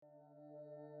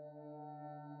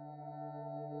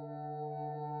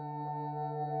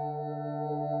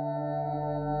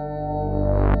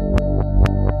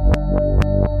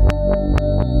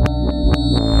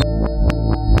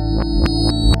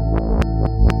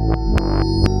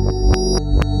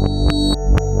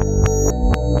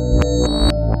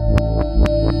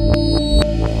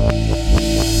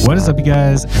What is up, you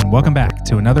guys, and welcome back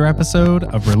to another episode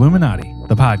of Reluminati,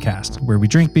 the podcast where we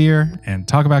drink beer and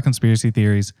talk about conspiracy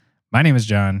theories. My name is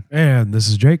John. And this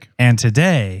is Jake. And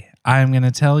today, I'm going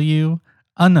to tell you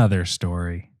another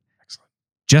story. Excellent.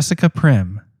 Jessica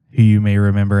Prim, who you may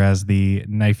remember as the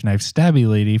knife stabby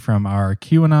lady from our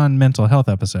QAnon mental health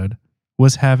episode,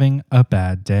 was having a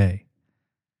bad day.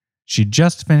 She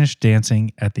just finished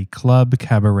dancing at the Club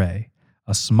Cabaret,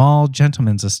 a small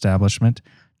gentleman's establishment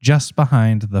just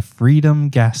behind the Freedom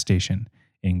gas station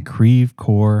in Creve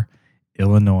Coeur,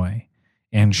 Illinois.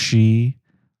 And she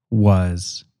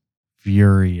was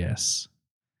furious.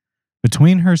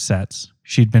 Between her sets,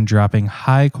 she'd been dropping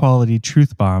high-quality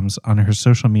truth bombs on her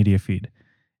social media feed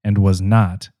and was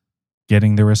not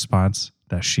getting the response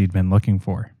that she'd been looking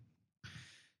for.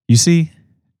 You see,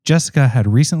 Jessica had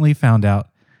recently found out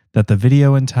that the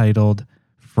video entitled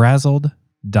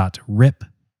Frazzled.rip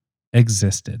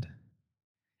existed.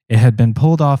 It had been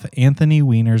pulled off Anthony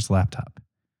Weiner's laptop.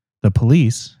 The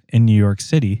police in New York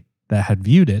City that had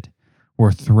viewed it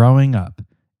were throwing up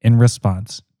in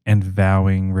response and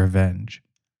vowing revenge.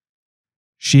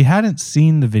 She hadn't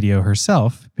seen the video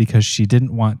herself because she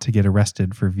didn't want to get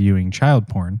arrested for viewing child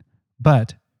porn,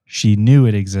 but she knew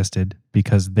it existed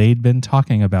because they'd been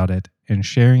talking about it and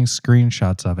sharing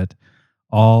screenshots of it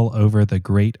all over the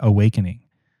Great Awakening,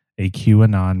 a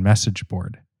QAnon message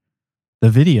board. The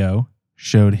video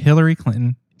showed Hillary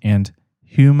Clinton and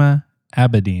Huma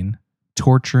Abedin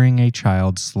torturing a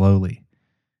child slowly.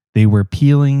 They were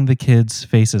peeling the kids'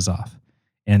 faces off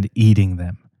and eating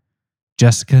them.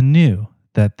 Jessica knew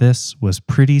that this was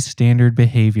pretty standard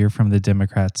behavior from the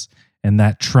Democrats and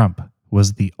that Trump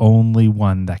was the only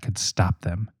one that could stop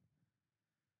them.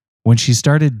 When she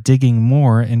started digging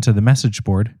more into the message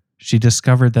board, she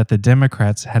discovered that the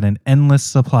Democrats had an endless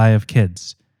supply of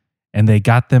kids, and they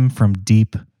got them from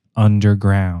deep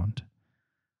underground.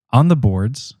 On the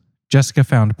boards, Jessica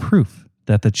found proof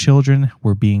that the children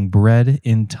were being bred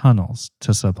in tunnels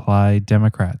to supply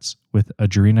Democrats with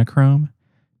adrenochrome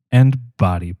and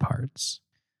body parts.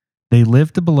 They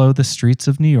lived below the streets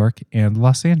of New York and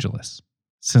Los Angeles.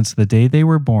 Since the day they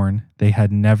were born, they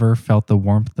had never felt the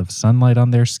warmth of sunlight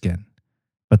on their skin.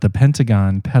 But the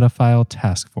Pentagon Pedophile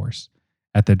Task Force,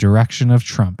 at the direction of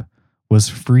Trump, was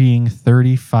freeing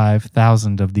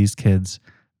 35,000 of these kids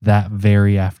that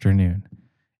very afternoon.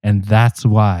 And that's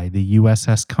why the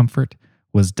USS Comfort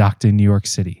was docked in New York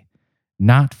City.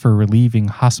 Not for relieving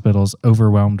hospitals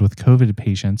overwhelmed with COVID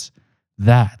patients.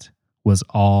 That was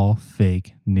all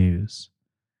fake news.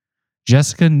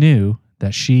 Jessica knew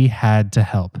that she had to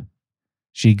help.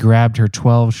 She grabbed her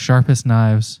 12 sharpest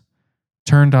knives,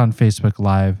 turned on Facebook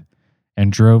Live,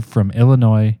 and drove from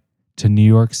Illinois to New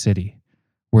York City,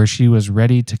 where she was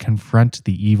ready to confront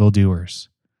the evildoers.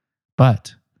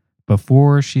 But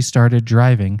before she started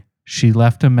driving, she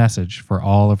left a message for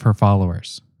all of her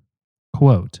followers.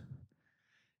 Quote,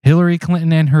 Hillary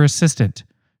Clinton and her assistant,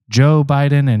 Joe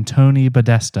Biden and Tony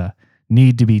Podesta,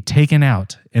 need to be taken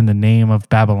out in the name of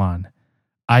Babylon.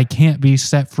 I can't be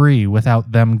set free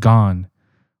without them gone.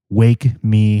 Wake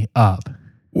me up.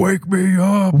 Wake me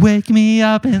up. Wake me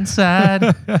up inside.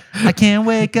 I can't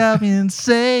wake up and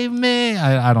save me.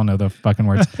 I don't know the fucking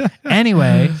words.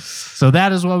 Anyway, so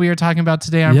that is what we are talking about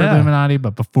today on Illuminati.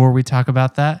 But before we talk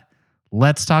about that,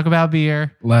 let's talk about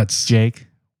beer. Let's. Jake,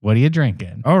 what are you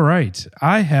drinking? All right.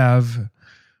 I have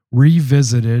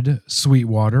revisited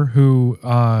Sweetwater, who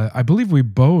I believe we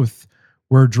both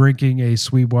were drinking a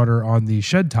Sweetwater on the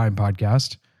Shed Time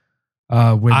podcast.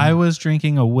 When I was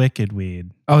drinking a Wicked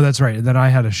Weed. Oh, that's right. And then I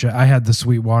had I had the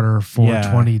Sweetwater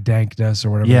 420 dankness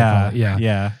or whatever they call it.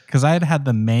 Yeah. Because I had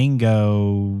the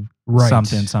mango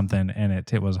something in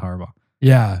it. It was horrible.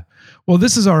 Yeah. Well,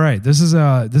 this is all right. This is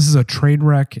a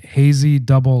Trainwreck hazy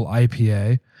double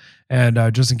IPA.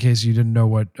 And just in case you didn't know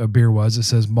what a beer was, it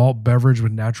says malt beverage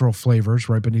with natural flavors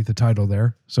right beneath the title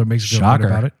there. So it makes you feel good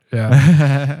about it.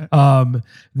 Yeah.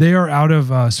 They are out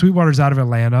of Sweetwater's out of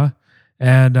Atlanta.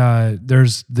 And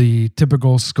there's the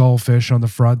typical skullfish on the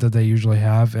front that they usually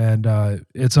have. And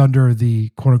it's under the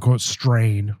quote unquote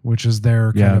strain, which is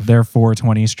their kind of their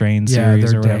 420 strain series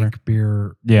their or whatever. Dank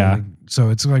beer. Yeah. So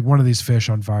it's like one of these fish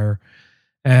on fire.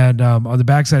 And on the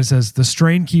backside, it says, the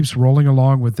strain keeps rolling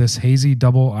along with this hazy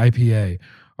double IPA.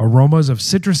 Aromas of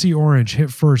citrusy orange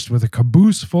hit first with a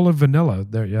caboose full of vanilla.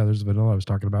 There's the vanilla I was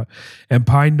talking about. And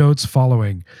pine notes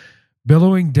following.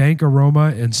 Billowing dank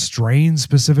aroma and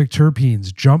strain-specific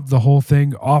terpenes jump the whole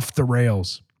thing off the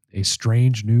rails. A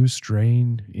strange new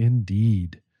strain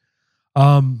indeed.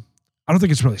 I don't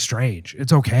think it's really strange.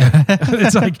 It's okay.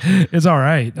 It's like, it's all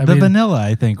right. I The mean, vanilla,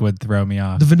 I think, would throw me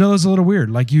off. the vanilla's a little weird.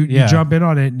 Like you jump in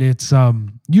on it and it's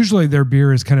usually their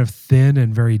beer is kind of thin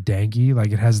and very danky.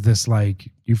 Like it has this like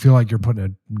you feel like you're putting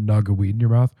a nug of weed in your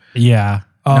mouth. Yeah.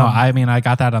 No, Um, I mean, I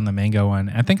got that on the mango one.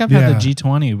 I think I've had the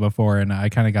G20 before, and I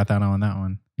kind of got that on that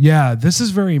one. Yeah, this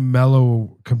is very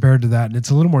mellow compared to that, and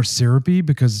it's a little more syrupy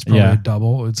because it's probably Yeah. a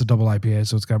double. It's a double IPA,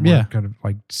 so it's got more Yeah. kind of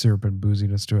like syrup and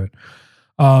booziness to it.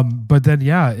 But then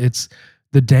it's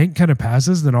the dank kind of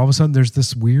passes, then all of a sudden there's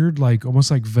this weird, like almost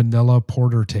like vanilla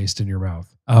porter taste in your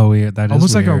mouth. Oh, weird. That is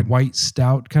Almost like a weird. white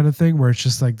stout kind of thing where it's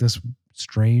just like this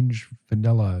strange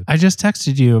vanilla. I just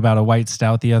texted you about a white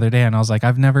stout the other day, and I was like,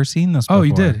 I've never seen this before. Oh,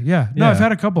 you did? Yeah. No, Yeah. I've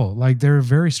had a couple. Like they're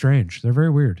very strange. They're very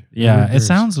weird. They're Yeah, weird it beers.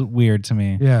 sounds weird to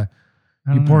me. Yeah.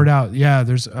 I You don't pour know. it out. Yeah,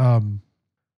 there's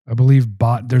I believe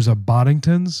there's a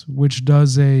Boddington's which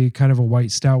does a kind of a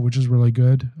white stout, which is really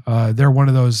good. They're one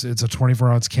of those. It's a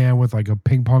 24-ounce can with like a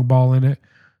ping pong ball in it.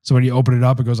 So when you open it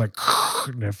up, it goes like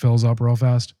and it fills up real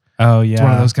fast. Oh, yeah. It's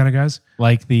one of those kind of guys.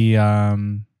 Like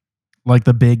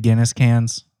the big Guinness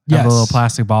cans. Have Yes. a little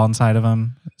plastic ball inside of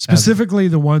them. Specifically,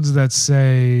 the ones that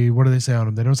say, what do they say on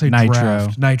them? They don't say Nitro.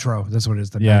 draft. Nitro. That's what it is.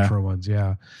 The Yeah. nitro ones.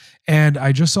 Yeah. And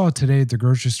I just saw today at the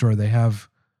grocery store, they have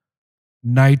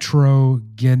Nitro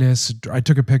Guinness. I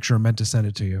took a picture and meant to send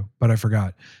it to you, but I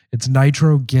forgot. It's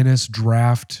Nitro Guinness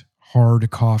Draft Hard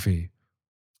Coffee.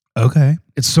 Okay.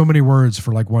 It's so many words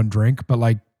for like one drink, but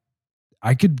like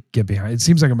I could get behind. It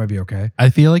seems like it might be okay. I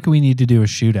feel like we need to do a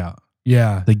shootout.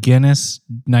 Yeah. The Guinness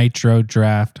Nitro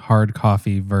Draft Hard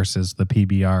Coffee versus the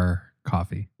PBR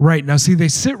coffee. Right. Now, see, they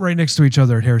sit right next to each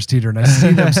other at Harris Teeter, and I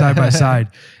see them side by side.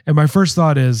 And my first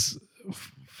thought is,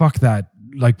 fuck that.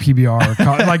 Like PBR,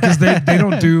 like because they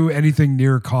don't do anything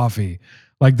near coffee.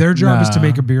 Like their job is to No.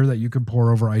 make a beer that you can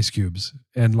pour over ice cubes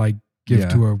and like give Yeah.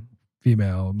 to a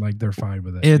female, and like they're fine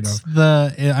with it. It's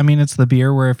it's the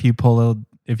beer where if you pulled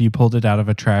it out of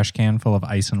a trash can full of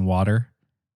ice and water,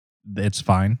 it's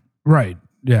fine. Right?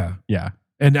 Yeah. Yeah.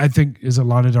 And I think is it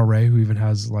Lana Del Rey who even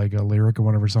has like a lyric in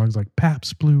one of her songs like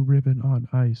 "Pabst Blue Ribbon on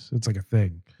Ice." It's like a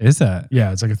thing. Is that?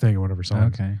 Yeah, it's like a thing in one of her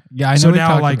songs. Okay. Yeah, I know. So we now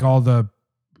talked like about- all the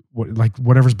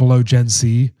whatever's below Gen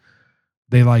C,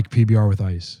 they like PBR with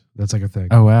ice. That's like a thing.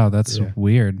 Oh wow, that's Yeah.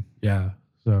 weird. Yeah.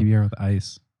 So PBR with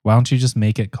ice. Why don't you just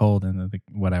make it cold and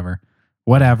whatever?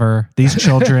 These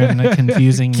children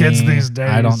confusing Kids me. these days.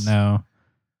 I don't know.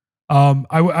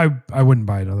 I wouldn't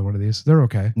buy another one of these. They're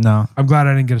okay. No. I'm glad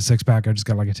I didn't get a 6-pack. I just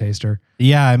got like a taster.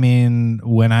 Yeah, I mean,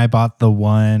 when I bought the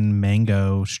one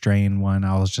mango strain one,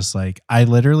 I was just like, I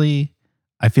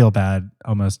feel bad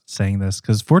almost saying this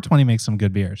because 420 makes some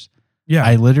good beers. Yeah.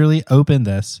 I literally opened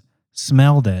this,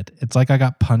 smelled it. It's like I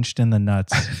got punched in the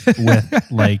nuts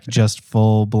with like just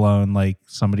full blown, like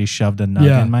somebody shoved a nug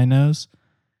Yeah. in my nose.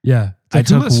 yeah. It's I like,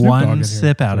 who took let Snoop Dogg in one here?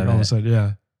 sip out Like, of all it. a sudden,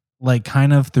 yeah. Like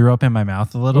kind of threw up in my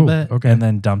mouth a little Ooh, bit okay. and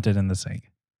then dumped it in the sink.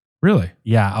 Really?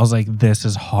 Yeah, I was like, this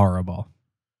is horrible.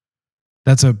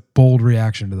 That's a bold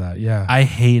reaction to that. Yeah. I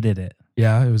hated it.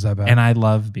 Yeah. It was that bad. And I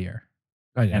love beer.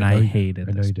 And know I you- hated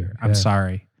I know this you do. beer. I'm Yeah.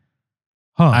 sorry.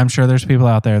 Huh. I'm sure there's people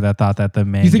out there that thought that the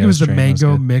mango. Do you think it was the strain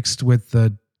mango good. mixed with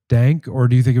the dank, or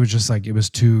do you think it was just like it was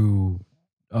too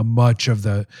much of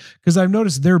the? Because I've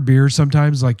noticed their beers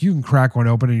sometimes, like you can crack one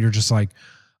open and you're just like,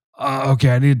 okay,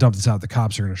 I need to dump this out. The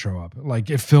cops are going to show up. Like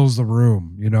it fills the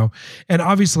room, you know. And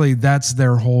obviously that's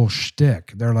their whole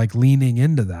shtick. They're like leaning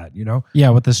into that, you know. Yeah,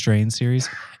 with the strain series.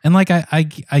 And like I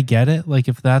get it. Like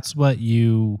if that's what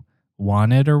you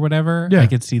wanted or whatever, Yeah. I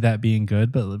could see that being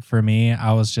good. But for me,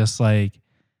 I was just like,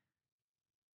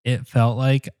 it felt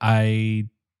like I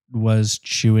was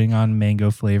chewing on mango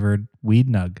flavored weed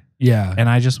nug. Yeah. And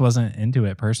I just wasn't into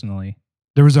it personally.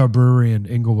 There was a brewery in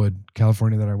Inglewood,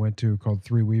 California that I went to called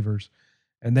Three Weavers,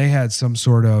 and they had some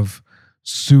sort of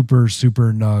super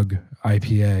nug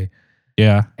IPA,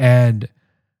 Yeah. and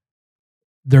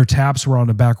their taps were on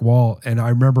the back wall. And I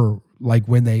remember like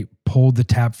when they pulled the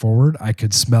tap forward, I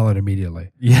could smell it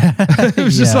immediately. Yeah. It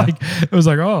was just Yeah. like, it was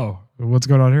like, oh, what's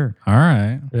going on here? All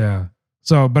right. Yeah.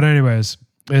 So, but anyways,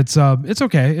 it's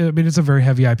okay. I mean, it's a very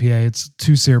heavy IPA. It's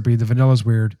too syrupy. The vanilla's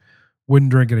weird.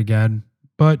 Wouldn't drink it again,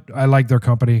 but I like their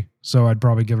company, so I'd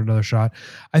probably give it another shot.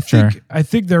 I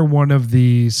think they're one of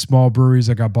the small breweries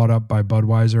that got bought up by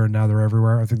Budweiser, and now they're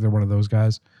everywhere. I think they're one of those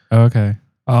guys. Okay.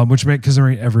 Which make because they're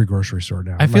in every grocery store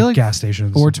now. I feel like gas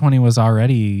stations. 420 was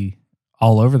already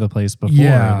all over the place before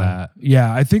that.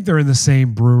 Yeah, I think they're in the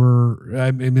same brewer,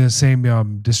 in the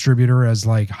same distributor as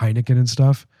like Heineken and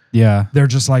stuff. Yeah. They're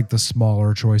just like the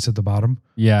smaller choice at the bottom.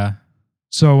 Yeah.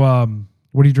 So,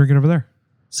 what are you drinking over there?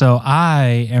 So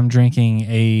I am drinking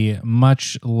a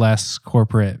much less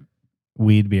corporate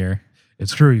weed beer.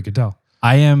 It's true. You can tell.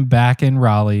 I am back in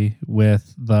Raleigh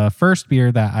with the first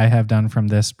beer that I have done from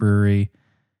this brewery.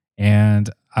 And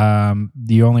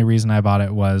the only reason I bought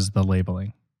it was the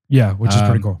labeling. Yeah, which is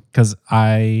pretty cool. Because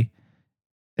I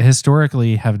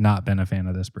historically have not been a fan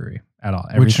of this brewery at all.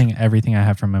 Everything I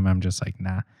have from them, I'm just like,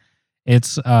 nah.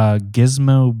 It's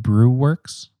Gizmo Brew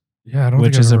Works. Yeah, I don't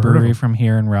which think I've is a ever heard of brewery them. from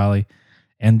here in Raleigh.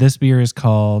 And this beer is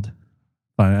called,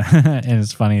 and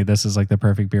it's funny, this is like the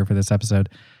perfect beer for this episode.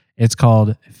 It's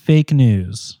called Fake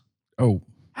News. Oh.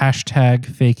 Hashtag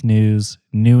Fake News,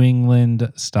 New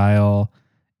England style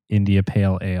India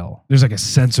Pale Ale. There's like a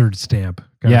censored stamp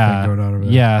kind of thing going on over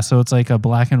there. Yeah, so it's like a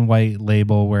black and white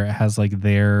label where it has like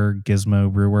their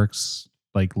Gizmo Brewworks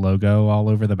like logo all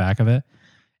over the back of it.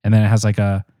 And then it has like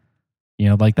a,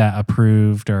 like that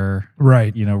approved or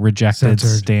right, rejected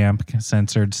censored.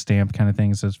 censored stamp kind of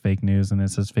thing. It says Fake News and it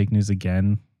says Fake News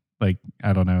again. Like,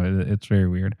 I don't know. It's very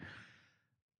weird.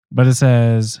 But it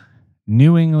says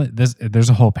New England. There's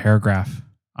a whole paragraph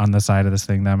on the side of this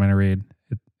thing that I'm going to read.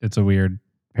 It's a weird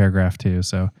paragraph too.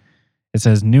 So it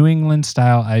says New England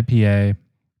style IPA,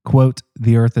 quote,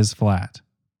 the earth is flat,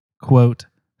 quote,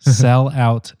 sell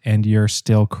out and you're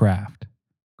still craft,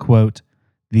 quote,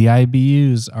 the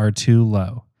IBUs are too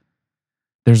low.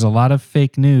 There's a lot of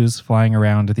fake news flying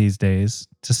around these days.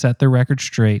 To set the record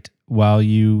straight, while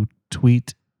you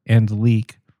tweet and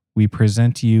leak, we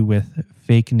present you with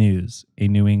Fake News, a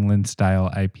New England style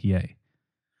IPA.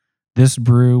 This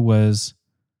brew was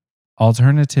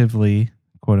alternatively,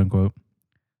 quote unquote,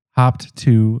 hopped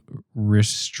to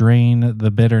restrain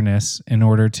the bitterness in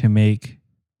order to make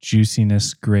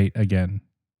juiciness great again.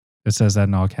 It says that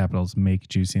in all capitals, make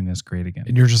juiciness great again.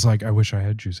 And you're just like, I wish I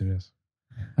had juiciness.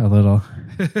 A little.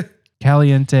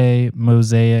 Caliente,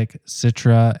 Mosaic,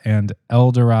 Citra, and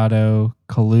El Dorado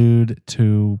collude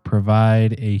to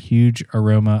provide a huge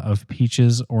aroma of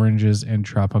peaches, oranges, and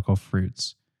tropical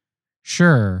fruits.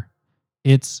 Sure,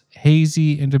 it's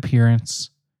hazy in appearance,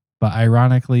 but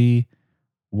ironically,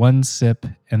 one sip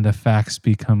and the facts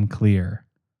become clear.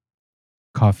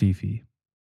 Coffee.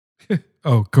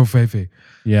 Oh, Covfefe.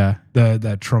 Yeah.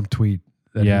 That Trump tweet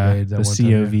that he made. That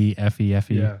the COVFEFE.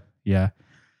 Yeah. Yeah.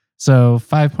 So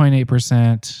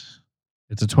 5.8%.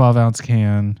 It's a 12-ounce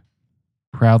can.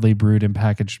 Proudly brewed and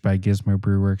packaged by Gizmo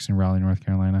Brew Works in Raleigh, North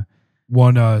Carolina.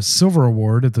 Won a silver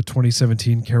award at the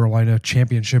 2017 Carolina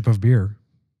Championship of Beer.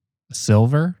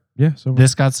 Silver? Yeah, silver.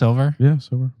 This got silver? Yeah,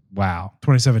 silver. Wow.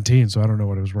 2017, so I don't know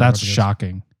what it was. That's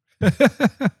shocking.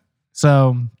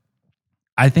 So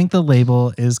I think the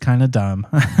label is kind of dumb.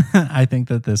 I think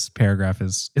that this paragraph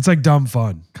is It's like dumb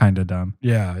fun. kind of dumb.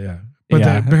 Yeah.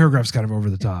 But the paragraph's kind of over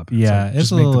the top. Yeah, like, it's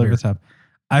just a make little the over beer. the top.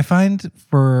 I find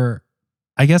the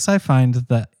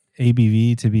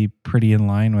ABV to be pretty in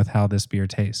line with how this beer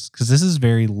tastes because this is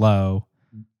very low,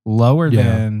 lower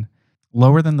than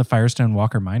the Firestone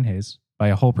Walker Mine Haze by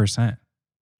a whole %.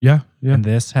 Yeah. And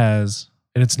this has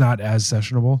And it's not as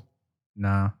sessionable.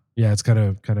 nah. Yeah, it's kind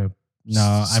of.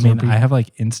 No, I mean slurpy. I have like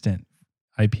instant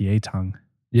IPA tongue.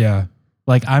 Yeah.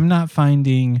 Like I'm not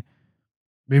finding.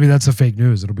 Maybe that's a fake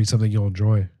news. It'll be something you'll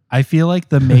enjoy. I feel like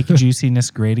the make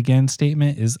juiciness great again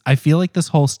statement is. I feel like this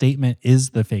whole statement is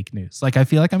the fake news. Like I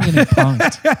feel like I'm getting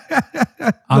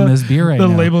punked on this beer right The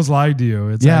now. label's lying to you.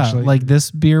 It's actually like this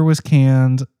beer was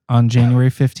canned on January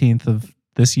 15th of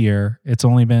this year. It's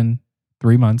only been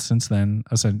 3 months since then,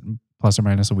 plus or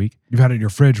minus a week. you've had it in your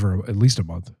fridge for at least a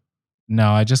month.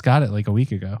 No, I just got it like a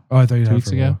week ago. Oh, I thought you 2 had it weeks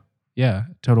for a ago. while. Yeah,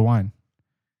 Total Wine.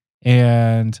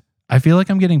 And I feel like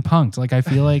I'm getting punked. Like I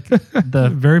feel like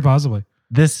Very possibly.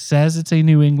 this says it's a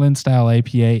New England style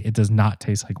IPA. It does not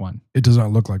taste like one. It does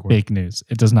not look like one. Fake news.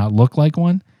 It does not look like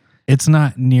one. It's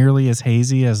not nearly as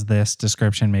hazy as this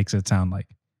description makes it sound like.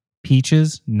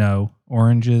 Peaches, no.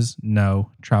 Oranges,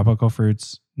 no. Tropical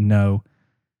fruits, no.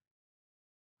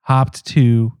 Hopped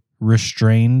to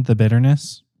restrain the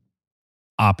bitterness,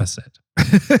 opposite.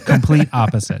 Complete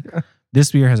opposite.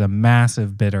 This beer has a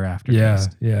massive bitter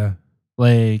aftertaste. Yeah.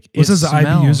 Like It says the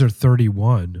smells- IBUs are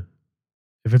 31.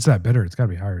 If it's that bitter, it's got to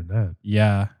be higher than that.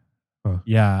 Yeah. Huh.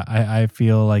 Yeah. I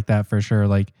feel like that for sure.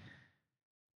 Like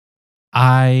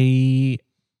it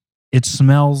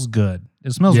smells good.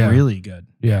 It smells really good.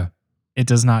 Yeah. It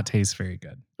does not taste very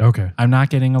good. Okay. I'm not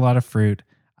getting a lot of fruit.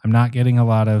 I'm not getting a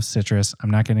lot of citrus. I'm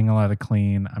not getting a lot of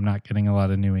clean. I'm not getting a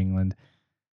lot of New England.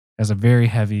 It has a very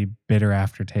heavy bitter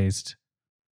aftertaste,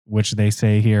 which they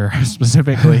say here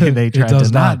specifically they It tried does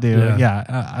to not not, do.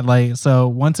 yeah. Like so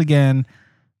once again,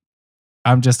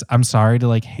 I'm sorry to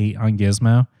like hate on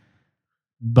Gizmo,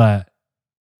 but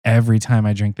every time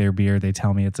I drink their beer, they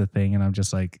tell me it's a thing, and I'm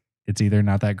just like, it's either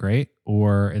not that great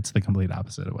or it's the complete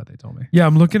opposite of what they told me. Yeah,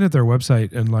 I'm looking at their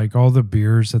website and like all the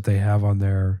beers that they have on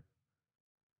there.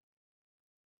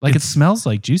 Like it smells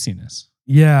like juiciness.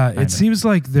 Yeah, Kinda. it seems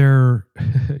like they're.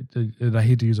 And I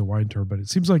hate to use a wine term, but it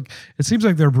seems like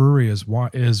their brewery is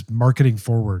marketing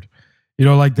forward. You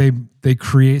know, like they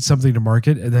create something to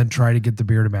market and then try to get the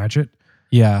beer to match it.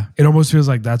 Yeah. It almost feels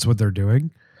like that's what they're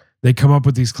doing. They come up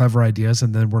with these clever ideas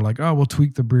and then we're like, oh, we'll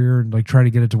tweak the beer and like try to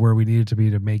get it to where we need it to be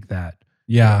to make that.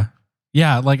 Yeah.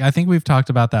 Yeah. Like I think we've talked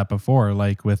about that before,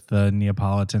 like with the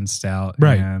Neapolitan stout.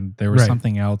 Right. And there was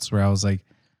something else where I was like,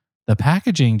 the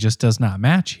packaging just does not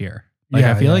match here. Like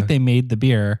Yeah, I feel like they made the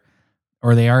beer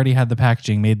or they already had the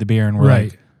packaging, made the beer and we're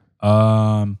like,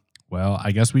 well,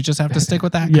 I guess we just have to stick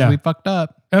with that because we fucked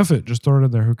up. F it. Just throw it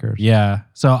in there. Who cares? Yeah.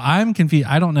 So I'm confused.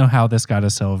 I don't know how this got a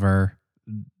silver.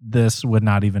 This would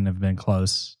not even have been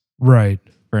close Right.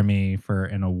 for me for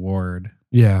an award.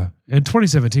 Yeah. In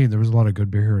 2017, there was a lot of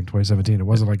good beer here in 2017. It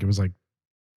wasn't like it was like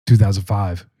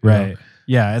 2005. you know? Right.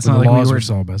 Yeah. It's When not the like we laws were were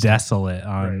so messed up. desolate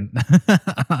on,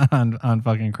 on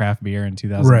fucking craft beer in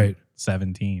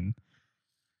 2017.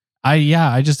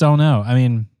 I just don't know. I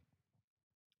mean,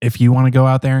 if you want to go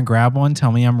out there and grab one,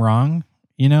 tell me I'm wrong.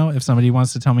 You know, if somebody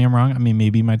wants to tell me I'm wrong, I mean,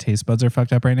 maybe my taste buds are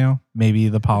fucked up right now. Maybe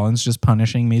the pollen's just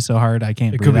punishing me so hard I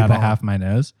can't It could breathe be out of pollen. half my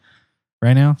nose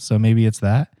right now. So maybe it's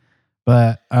that.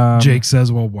 But Jake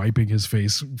says while wiping his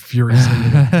face furiously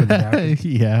with the napkin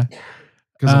yeah,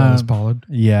 because of all this pollen.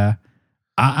 yeah.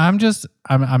 I'm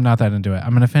not that into it.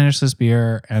 I'm gonna finish this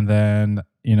beer and then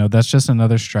that's just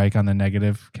another strike on the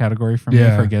negative category for me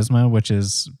for Gizmo, which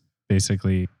is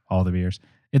basically all the beers.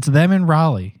 It's them in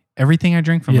Raleigh. Everything I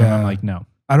drink from them, I'm like, no.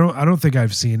 I don't think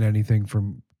I've seen anything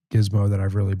from Gizmo that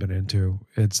I've really been into.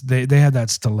 It's they had that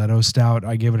stiletto stout.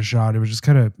 I gave it a shot. It was just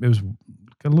it was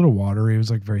a little watery. It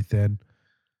was like very thin.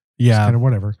 Yeah. Kind of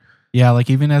whatever. Yeah. Like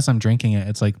even as I'm drinking it,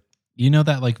 it's like,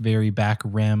 that like very back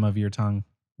rim of your tongue.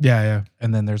 Yeah. Yeah.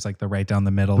 And then there's like the right down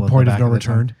the middle The of point the of back no the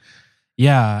tongue. return.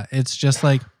 Yeah. It's just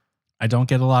like, I don't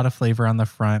get a lot of flavor on the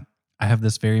front. I have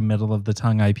this very middle of the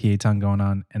tongue IPA tongue going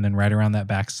on. And then right around that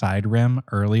back side rim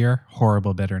earlier,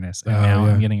 horrible bitterness. And now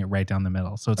I'm getting it right down the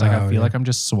middle. So it's like, I feel like I'm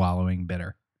just swallowing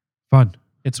bitter. Fun.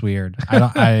 It's weird.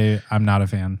 I'm not a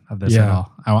fan of this at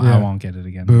all. I won't get it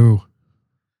again. Boo.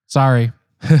 Sorry.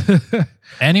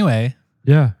 Anyway,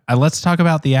 Yeah. let's talk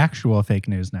about the actual fake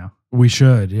news now. We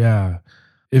should. Yeah.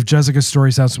 If Jessica's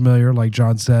story sounds familiar, like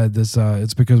John said, this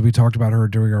it's because we talked about her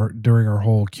during our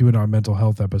whole QAnon mental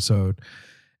health episode.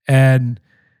 And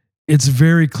it's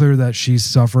very clear that she's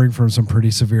suffering from some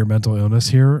pretty severe mental illness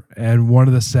here. And one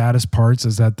of the saddest parts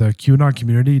is that the QAnon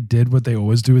community did what they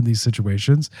always do in these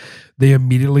situations. They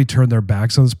immediately turned their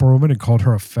backs on this poor woman and called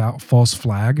her a false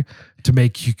flag to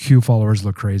make Q followers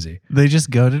look crazy. They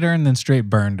just goaded her and then straight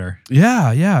burned her.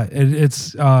 Yeah, yeah. And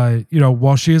it's,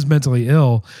 while she is mentally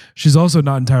ill, she's also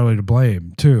not entirely to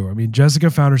blame, too. I mean,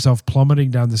 Jessica found herself plummeting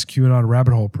down this QAnon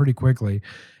rabbit hole pretty quickly.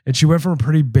 And she went from a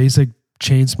pretty basic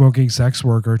chain-smoking sex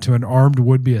worker to an armed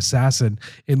would-be assassin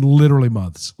in literally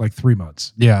months, like 3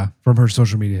 months. Yeah. From her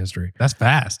social media history. That's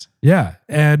fast. Yeah.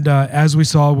 And as we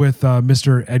saw with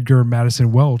Mr. Edgar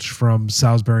Madison Welch from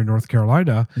Salisbury, North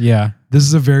Carolina, Yeah. this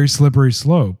is a very slippery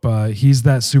slope. He's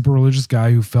that super religious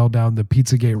guy who fell down the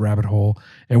Pizzagate rabbit hole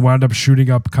and wound up shooting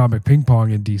up Comic Ping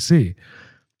Pong in D.C.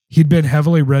 He'd been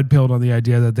heavily red-pilled on the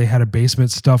idea that they had a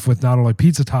basement stuffed with not only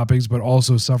pizza toppings, but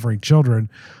also suffering children,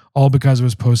 all because it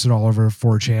was posted all over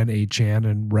 4chan, 8chan,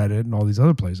 and Reddit, and all these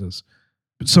other places.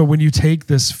 So when you take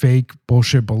this fake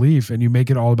bullshit belief and you make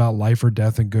it all about life or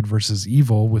death and good versus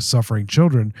evil with suffering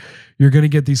children, you're going to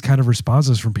get these kind of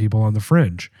responses from people on the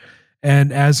fringe.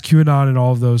 And as QAnon and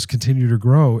all of those continue to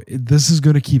grow, this is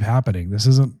going to keep happening. This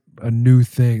isn't a new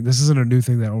thing. This isn't a new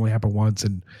thing that only happened once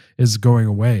and is going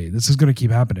away. This is going to keep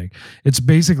happening. It's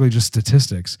basically just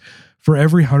statistics. For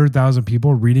every 100,000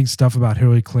 people reading stuff about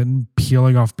Hillary Clinton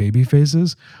peeling off baby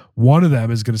faces, one of them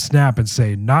is going to snap and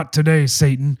say, "Not today,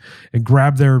 Satan," and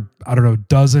grab their,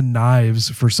 dozen knives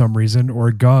for some reason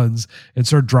or guns and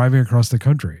start driving across the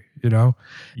country,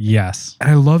 Yes. And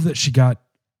I love that she got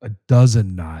a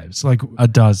dozen knives. Like A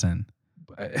dozen.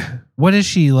 What is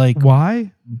she, like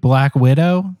why? Black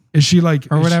Widow? Is she like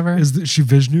Or whatever? Is she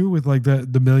Vishnu with like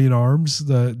the million arms?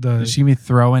 Does she be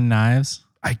throwing knives?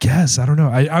 I guess. I don't know.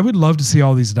 I would love to see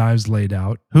all these knives laid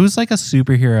out. Who's like a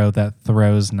superhero that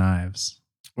throws knives?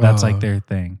 That's like their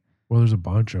thing. Well, there's a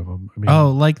bunch of them. I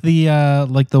mean, Like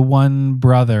the one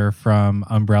brother from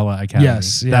Umbrella Academy.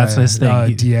 yes, that's his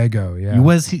thing. Diego. Yeah,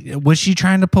 Was she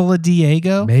trying to pull a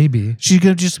Diego? maybe. She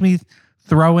could just be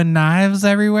throwing knives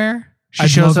everywhere. She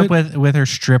shows up with her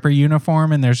stripper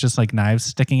uniform, and there's just like knives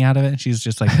sticking out of it. And she's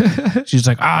just like,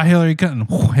 Hillary Clinton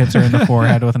hits her in the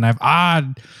forehead with a knife.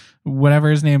 Whatever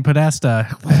his name, Podesta,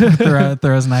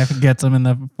 throws a knife and gets him in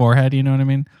the forehead. You know what I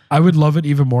mean? I would love it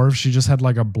even more if she just had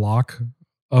like a block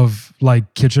of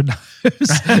like kitchen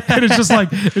knives, and it's just like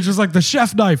the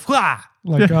chef knife,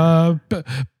 like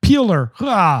peeler.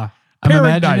 I'm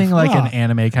imagining like an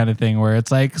anime kind of thing where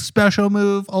it's like special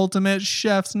move, ultimate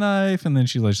chef's knife, and then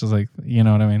she just like, you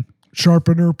know what I mean?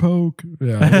 Sharpener poke.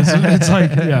 Yeah, it's like,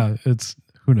 yeah, it's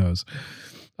who knows.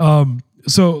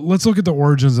 So let's look at the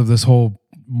origins of this whole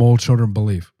mole children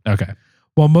belief. Okay.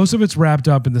 Well, most of it's wrapped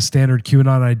up in the standard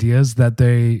QAnon ideas that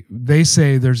they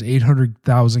say there's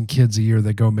 800,000 kids a year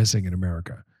that go missing in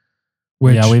America.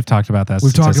 Yeah, we've talked about that.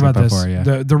 We've talked about before, this.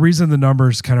 Yeah. The reason the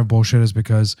numbers kind of bullshit is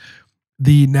because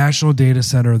the national data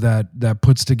center that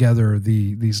puts together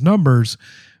these numbers,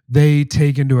 they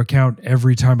take into account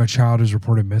every time a child is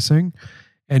reported missing.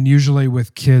 And usually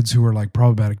with kids who are like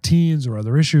problematic teens or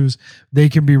other issues, they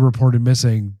can be reported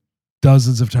missing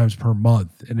dozens of times per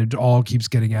month, and it all keeps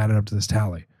getting added up to this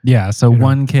tally. Yeah, so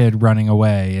one kid running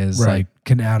away is like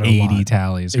can add 80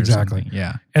 tallies. Exactly.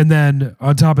 Yeah. And then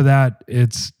on top of that,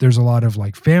 there's a lot of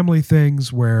like family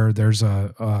things where there's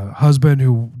a husband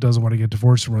who doesn't want to get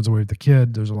divorced and runs away with the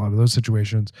kid. There's a lot of those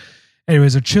situations.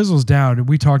 Anyways, it chisels down, and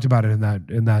we talked about it in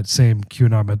that same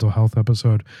QAnon mental health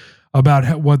episode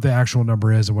about what the actual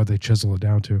number is and what they chisel it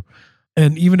down to.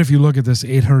 And even if you look at this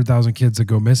 800,000 kids that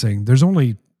go missing, there's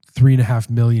only 3.5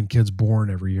 million kids born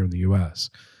every year in the U.S.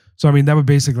 So, I mean, that would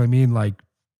basically mean like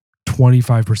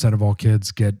 25% of all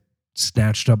kids get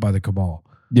snatched up by the cabal.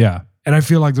 Yeah. And I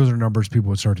feel like those are numbers people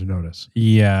would start to notice.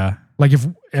 Yeah. Like if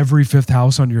every fifth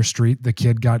house on your street, the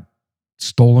kid got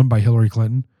stolen by Hillary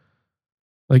Clinton.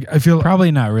 Like, I feel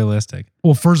probably not realistic.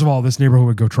 Well, first of all, this neighborhood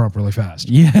would go Trump really fast.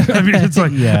 Yeah. I mean, it's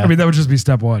like, yeah. I mean, that would just be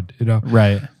step one, you know?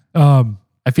 Right.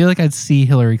 I feel like I'd see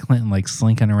Hillary Clinton like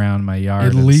slinking around my yard.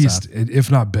 At least,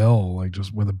 if not Bill, like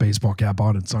just with a baseball cap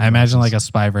on and something. I imagine like a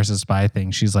spy versus spy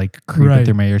thing. She's like creeping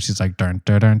through my ear. She's like, dun,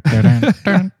 dun, dun, dun, dun,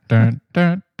 dun, dun,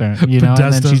 dun, dun, you know,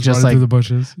 and then she's just like, through the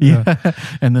bushes. Yeah.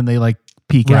 And then they like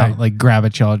peek out, like grab a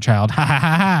child. Ha ha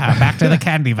ha. Back to the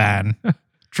candy van.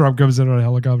 Trump comes in on a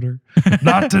helicopter.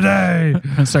 Not today.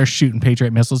 And starts shooting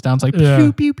Patriot missiles down. It's like,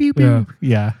 pew, pew, pew, pew.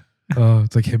 Yeah.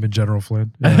 It's like him and General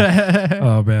Flynn. Yeah.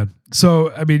 Oh, man.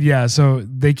 So, I mean, yeah. So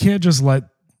they can't just let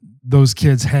those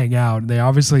kids hang out. And they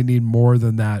obviously need more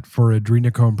than that for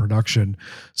adrenochrome production.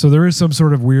 So there is some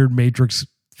sort of weird matrix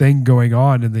thing going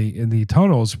on in the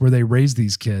tunnels where they raise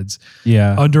these kids.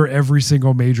 Yeah. Under every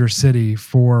single major city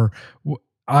for...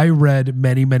 I read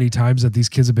many, many times that these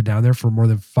kids have been down there for more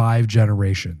than 5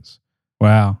 generations.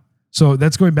 Wow. So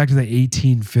that's going back to the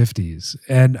 1850s.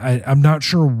 And I'm not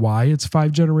sure why it's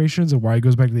 5 generations and why it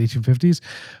goes back to the 1850s,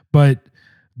 but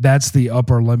that's the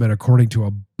upper limit according to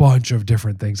a bunch of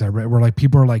different things I read, where like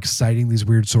people are like citing these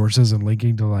weird sources and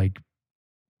linking to like,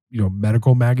 you know,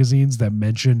 medical magazines that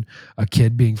mention a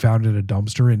kid being found in a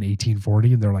dumpster in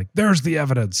 1840. And they're like, there's the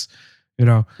evidence, you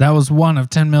know. That was one of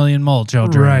 10 million mole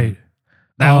children. Right.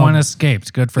 That one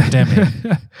escaped. Good for Demi.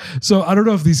 So I don't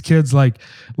know if these kids like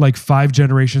 5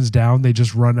 generations down, they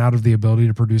just run out of the ability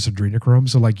to produce adrenochrome.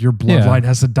 So like your bloodline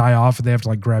has to die off and they have to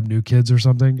like grab new kids or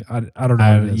something. I don't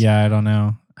know what it is. Yeah, I don't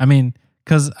know. I mean,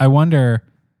 because I wonder,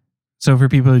 so for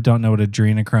people who don't know what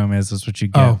adrenochrome is what you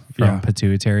get from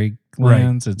pituitary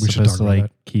glands. Right. It's supposed to like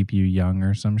keep you young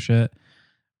or some shit.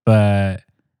 But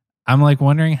I'm like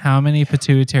wondering how many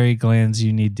pituitary glands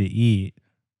you need to eat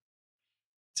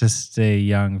to stay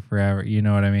young forever. You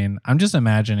know what I mean? I'm just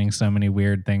imagining so many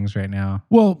weird things right now.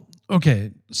 Well, okay.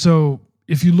 So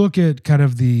if you look at kind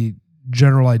of the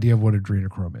general idea of what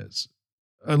adrenochrome is,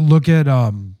 look at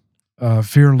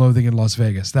Fear and Loathing in Las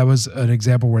Vegas. That was an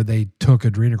example where they took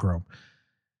adrenochrome.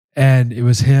 And it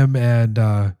was him and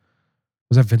was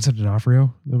that Vincent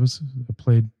D'Onofrio that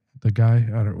played the guy?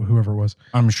 I don't know, whoever it was.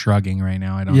 I'm shrugging right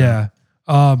now. I don't know.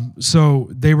 So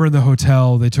they were in the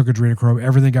hotel, they took adrenochrome,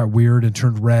 everything got weird and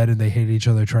turned red and they hated each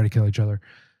other, tried to kill each other.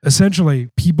 Essentially,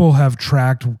 people have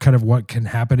tracked kind of what can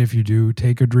happen if you do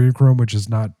take adrenochrome, which is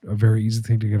not a very easy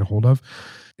thing to get a hold of.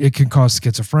 It can cause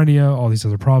schizophrenia, all these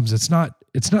other problems. It's not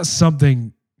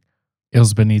something. It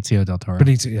was Benicio del Toro.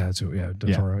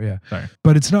 Del Toro, yeah. Sorry.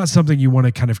 But it's not something you want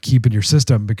to kind of keep in your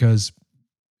system because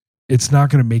it's not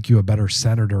going to make you a better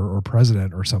senator or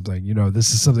president or something. You know,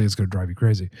 this is something that's going to drive you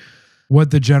crazy. What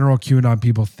the general QAnon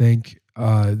people think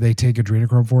they take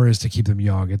adrenochrome for is to keep them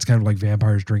young. It's kind of like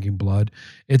vampires drinking blood.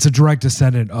 It's a direct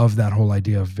descendant of that whole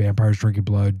idea of vampires drinking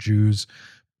blood, Jews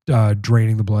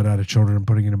draining the blood out of children and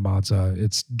putting it in matzah.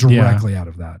 It's directly out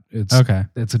of that. It's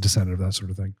a descendant of that sort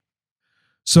of thing.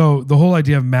 So the whole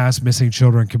idea of mass missing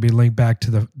children can be linked back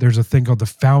to there's a thing called the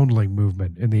foundling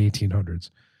movement in the 1800s.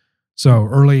 So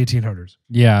early 1800s.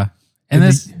 Yeah. And In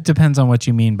this depends on what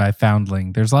you mean by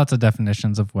foundling. There's lots of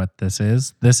definitions of what this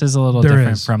is. This is a little There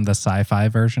different is. from the sci-fi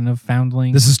version of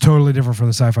foundling. This is totally different from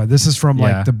the sci-fi. This is from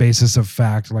Yeah. like the basis of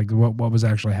fact, like what was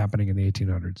actually happening in the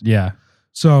 1800s. Yeah.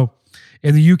 So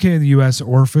in the UK and the US,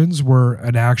 orphans were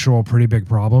an actual pretty big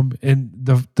problem. And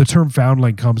the term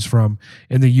foundling comes from,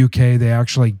 in the UK, they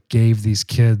actually gave these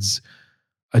kids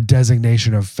a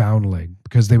designation of foundling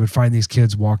because they would find these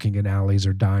kids walking in alleys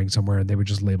or dying somewhere and they would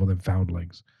just label them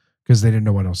foundlings because they didn't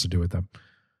know what else to do with them.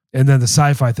 And then the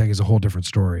sci-fi thing is a whole different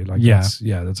story. Like that's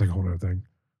like a whole other thing.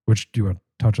 Which, do you want to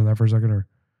touch on that for a second? Or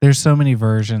There's so many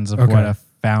versions of Okay. what a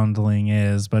foundling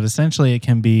is, but essentially it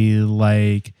can be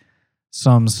like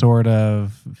some sort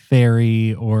of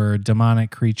fairy or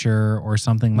demonic creature or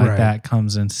something like Right. that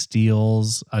comes and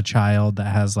steals a child that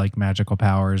has like magical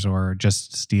powers or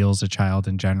just steals a child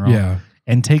in general yeah,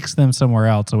 and takes them somewhere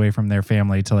else away from their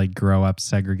family to like grow up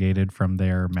segregated from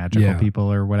their magical Yeah. people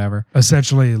or whatever.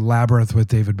 essentially Labyrinth with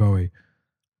David Bowie.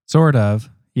 Sort of.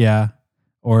 Yeah.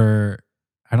 Or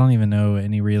I don't even know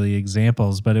any really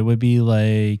examples, but it would be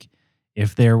like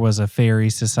if there was a fairy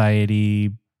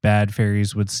society, bad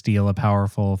fairies would steal a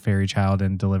powerful fairy child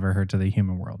and deliver her to the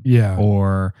human world. Yeah.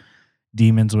 Or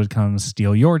demons would come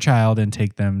steal your child and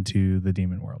take them to the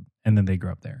demon world. And then they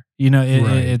grow up there. You know,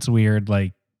 Right. it's weird,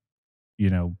 like, you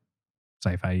know,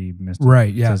 sci-fi mysticism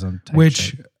Right, yeah. type Which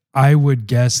shit. I would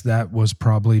guess that was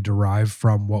probably derived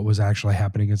from what was actually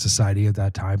happening in society at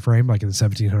that time frame, like in the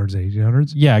 1700s,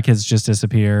 1800s. Yeah, kids just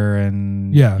disappear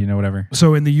and, Yeah. you know, whatever.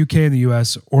 So in the UK and the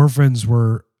US, orphans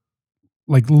were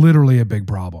like literally a big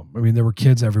problem. I mean, there were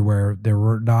kids everywhere. There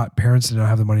were not, parents did not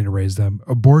have the money to raise them.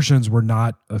 Abortions were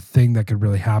not a thing that could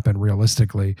really happen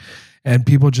realistically. And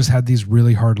people just had these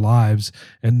really hard lives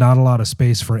and not a lot of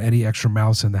space for any extra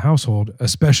mouths in the household,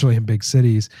 especially in big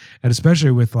cities. And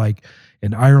especially with like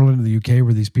in Ireland and the UK,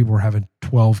 where these people were having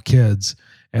 12 kids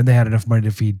and they had enough money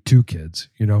to feed 2 kids,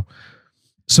 you know?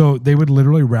 So they would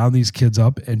literally round these kids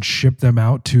up and ship them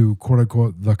out to quote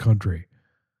unquote the country.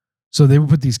 So they would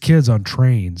put these kids on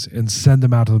trains and send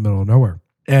them out to the middle of nowhere.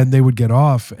 And they would get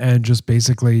off and just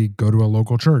basically go to a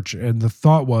local church. And the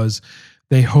thought was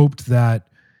they hoped that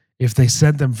if they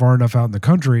sent them far enough out in the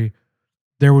country,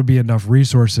 there would be enough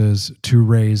resources to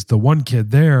raise the one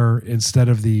kid there instead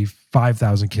of the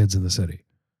 5,000 kids in the city.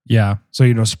 Yeah. So,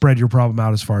 you know, spread your problem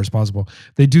out as far as possible.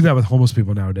 They do that with homeless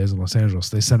people nowadays in Los Angeles.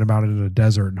 They send them out into the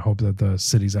desert and hope that the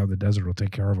cities out in the desert will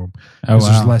take care of them. Oh, There's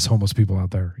wow. less homeless people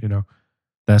out there, you know?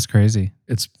 That's crazy.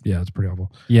 It's pretty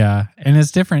awful. Yeah. And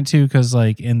it's different too, because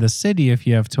like in the city, if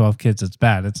you have 12 kids, it's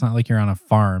bad. It's not like you're on a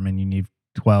farm and you need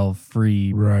 12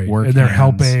 free Right. work And they're hands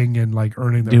helping and like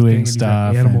earning their thing, doing and you've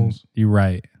got stuff. animals. You're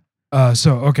right.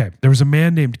 Okay. There was a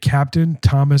man named Captain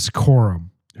Thomas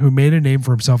Coram who made a name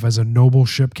for himself as a noble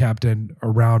ship captain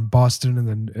around Boston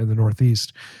and in the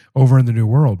Northeast over in the New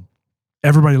World.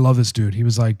 Everybody loved this dude. He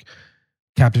was like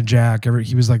Captain Jack.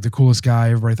 He was like the coolest guy.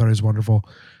 Everybody thought he was wonderful.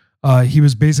 He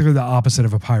was basically the opposite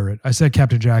of a pirate. I said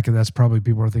Captain Jack, and that's probably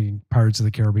people are thinking Pirates of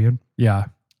the Caribbean. Yeah.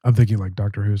 I'm thinking like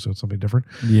Doctor Who, so it's something different.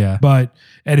 Yeah. But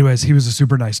anyways, he was a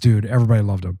super nice dude. Everybody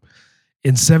loved him.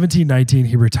 In 1719,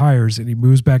 he retires and he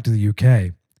moves back to the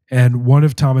UK. And one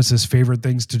of Thomas's favorite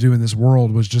things to do in this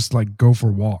world was just like go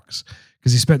for walks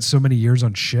because he spent so many years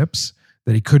on ships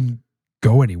that he couldn't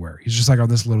go anywhere. He's just like on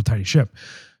this little tiny ship.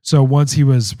 So once he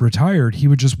was retired, he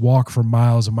would just walk for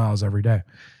miles and miles every day.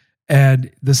 And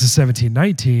this is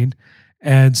 1719.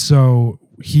 And so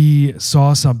he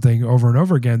saw something over and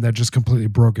over again that just completely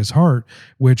broke his heart,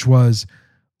 which was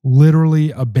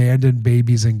literally abandoned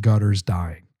babies in gutters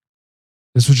dying.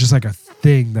 This was just like a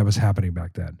thing that was happening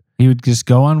back then. He would just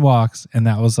go on walks, and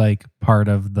that was like part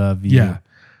of the view. Yeah.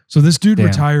 So this dude Damn.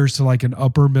 retires to like an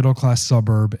upper middle class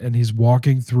suburb, and he's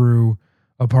walking through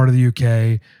a part of the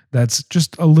UK that's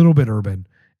just a little bit urban,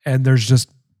 and there's just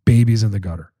babies in the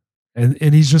gutter. And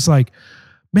he's just like,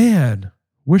 man,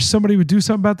 wish somebody would do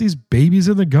something about these babies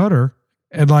in the gutter.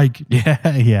 And like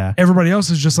Yeah. Yeah. everybody else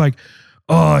is just like,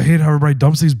 oh, I hate how everybody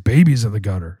dumps these babies in the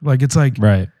gutter. Like it's like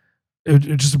Right. it's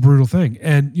just a brutal thing.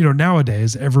 And you know,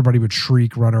 nowadays everybody would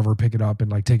shriek, run over, pick it up,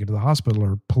 and like take it to the hospital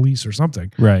or police or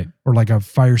something, Right. or like a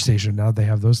fire station. Now they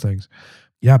have those things.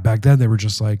 Yeah, back then they were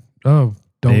just like, oh,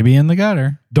 Baby in the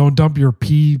gutter. don't dump your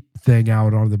pee thing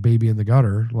out on the baby in the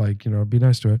gutter. Like, you know, be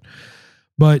nice to it.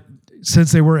 But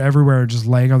since they were everywhere and just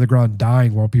laying on the ground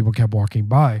dying while people kept walking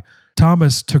by,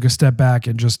 Thomas took a step back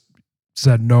and just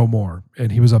said no more,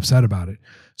 and he was upset about it.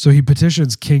 So he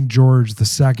petitions King George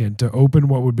II to open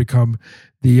what would become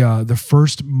the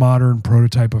first modern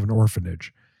prototype of an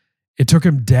orphanage. It took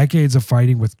him decades of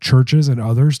fighting with churches and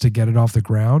others to get it off the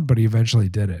ground, but he eventually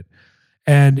did it.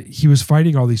 And he was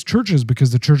fighting all these churches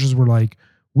because the churches were like,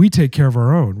 we take care of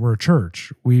our own. We're a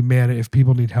church. If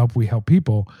people need help, we help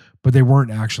people. But they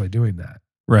weren't actually doing that.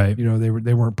 Right. You know,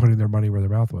 they weren't putting their money where their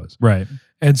mouth was. Right.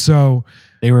 And so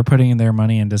they were putting their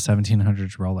money into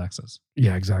 1700s Rolexes.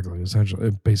 Yeah, exactly.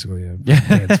 Essentially, basically,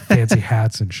 fancy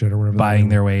hats and shit or whatever. Buying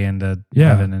their way into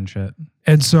heaven and shit.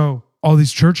 And so all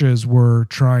these churches were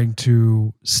trying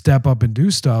to step up and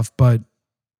do stuff, but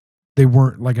they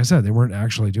weren't, like I said, they weren't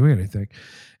actually doing anything.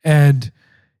 And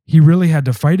he really had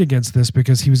to fight against this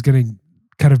because he was getting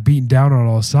kind of beaten down on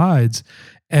all sides.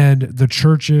 And the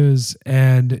churches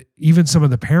and even some of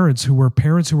the parents who were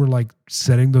like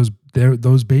setting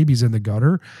those babies in the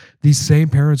gutter, these same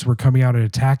parents were coming out and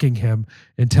attacking him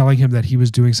and telling him that he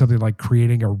was doing something like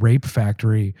creating a rape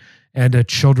factory and a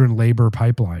children labor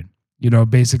pipeline. You know,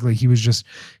 basically he was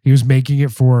making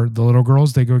it for the little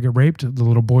girls, they go get raped. The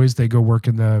little boys, they go work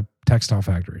in the textile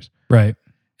factories. Right.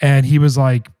 And he was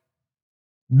like,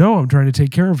 no, I'm trying to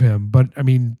take care of him. But I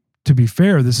mean, to be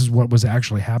fair, this is what was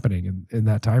actually happening in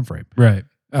that time frame. Right.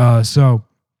 So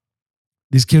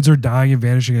these kids are dying and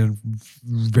vanishing in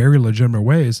very legitimate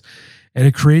ways. And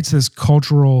it creates this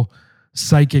cultural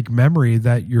psychic memory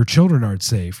that your children aren't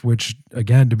safe, which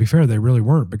again, to be fair, they really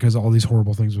weren't because all these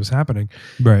horrible things was happening.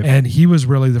 Right. And he was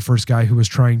really the first guy who was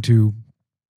trying to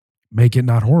make it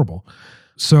not horrible.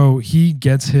 So he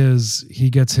gets his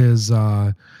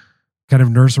kind of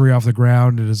nursery off the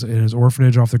ground and his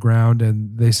orphanage off the ground,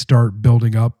 and they start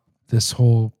building up this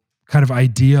whole kind of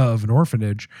idea of an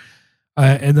orphanage.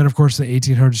 And then, of course, the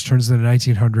 1800s turns into the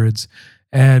 1900s,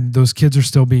 and those kids are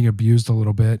still being abused a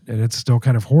little bit, and it's still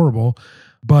kind of horrible.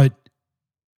 But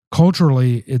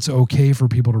culturally, it's okay for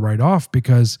people to write off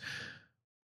because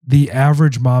the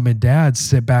average mom and dad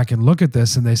sit back and look at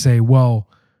this and they say, well,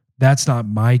 that's not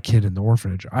my kid in the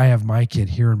orphanage. I have my kid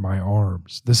here in my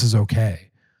arms. This is okay.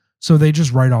 So they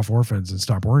just write off orphans and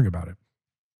stop worrying about it.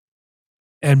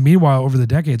 And meanwhile, over the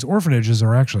decades, orphanages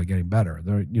are actually getting better.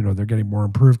 They're getting more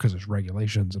improved because there's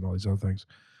regulations and all these other things.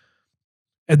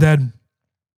 And then,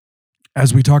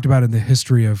 as we talked about in the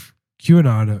history of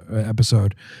QAnon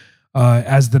episode,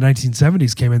 as the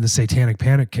 1970s came in, the Satanic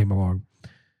Panic came along.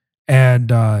 And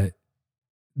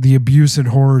the abuse and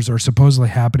horrors are supposedly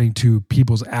happening to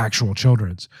people's actual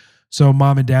children's. So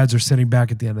mom and dads are sitting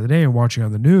back at the end of the day and watching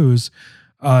on the news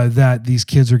that these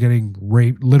kids are getting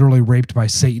literally raped by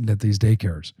Satan at these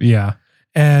daycares. Yeah.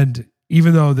 And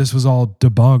even though this was all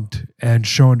debunked and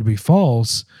shown to be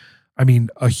false, I mean,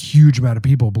 a huge amount of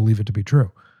people believe it to be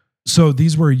true. So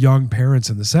these were young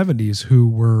parents in the 70s who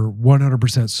were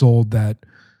 100% sold that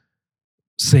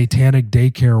satanic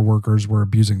daycare workers were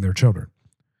abusing their children.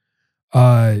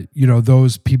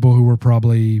 Those people who were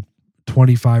probably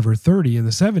 25 or 30 in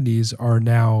the 70s are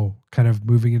now kind of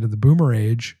moving into the boomer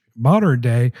age, modern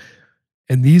day.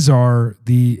 And these are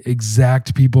the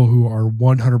exact people who are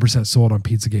 100% sold on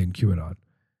Pizzagate and QAnon.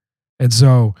 And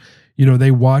so,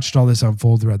 they watched all this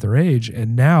unfold throughout their age,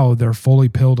 and now they're fully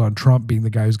pilled on Trump being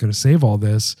the guy who's going to save all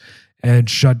this and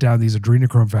shut down these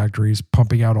adrenochrome factories,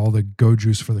 pumping out all the go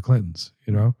juice for the Clintons,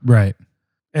 Right.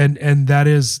 And that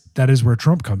is where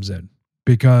Trump comes in,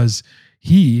 because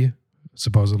he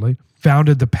supposedly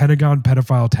founded the Pentagon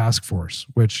Pedophile Task Force,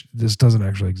 which this doesn't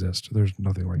actually exist. There's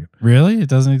nothing like it. Really? It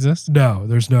doesn't exist? No,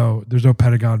 there's no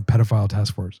Pentagon Pedophile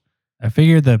Task Force. I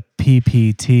figured the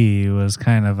PPT was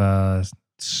kind of a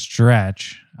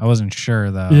stretch. I wasn't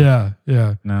sure though.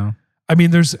 Yeah. No. I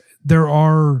mean, there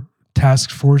are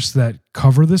task force that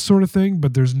cover this sort of thing,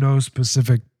 but there's no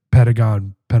specific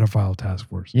Pentagon Pedophile Task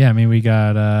Force. Yeah, I mean, we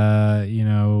got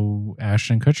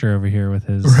Ashton Kutcher over here with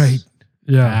his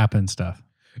app and stuff.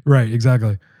 Right,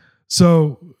 exactly.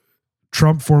 So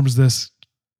Trump forms this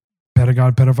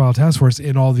Pentagon Pedophile Task Force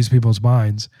in all these people's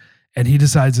minds, and he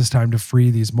decides it's time to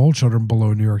free these mole children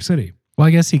below New York City. Well,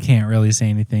 I guess he can't really say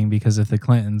anything because if the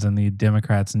Clintons and the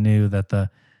Democrats knew that the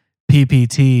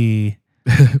PPT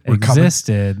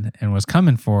existed and was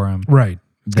coming for him, right,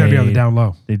 it's got to be on the down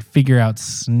low. They'd figure out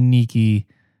sneaky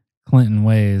Clinton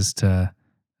ways to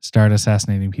start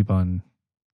assassinating people and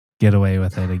get away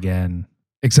with it again.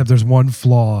 Except there's one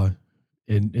flaw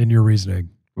in your reasoning.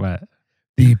 What?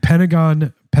 The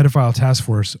Pentagon Pedophile Task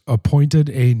Force appointed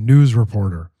a news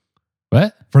reporter.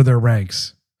 What? For their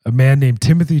ranks. A man named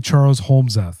Timothy Charles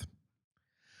Holmeseth.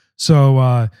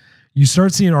 So you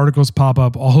start seeing articles pop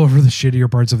up all over the shittier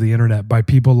parts of the internet by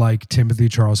people like Timothy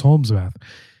Charles Holmeseth.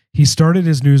 He started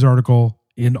his news article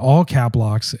in all cap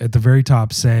locks at the very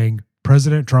top saying,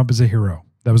 President Trump is a hero.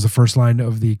 That was the first line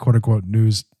of the quote unquote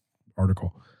news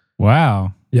article.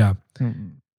 Wow. Yeah.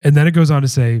 And then it goes on to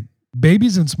say,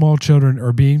 babies and small children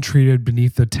are being treated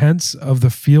beneath the tents of the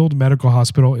Field Medical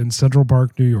Hospital in Central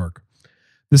Park, New York.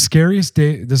 The scariest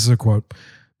day, this is a quote,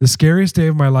 the scariest day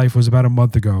of my life was about a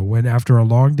month ago when, after a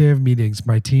long day of meetings,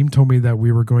 my team told me that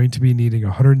we were going to be needing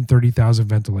 130,000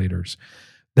 ventilators.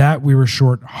 That we were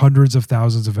short hundreds of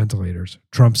thousands of ventilators,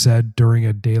 Trump said during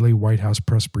a daily White House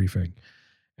press briefing.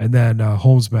 And then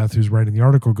Holmesmith, who's writing the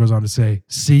article, goes on to say,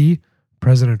 see,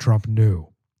 President Trump knew.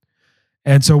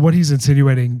 And so what he's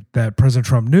insinuating that President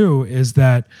Trump knew is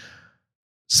that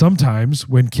sometimes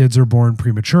when kids are born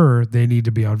premature, they need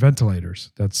to be on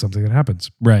ventilators. That's something that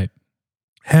happens. Right.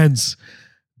 Hence,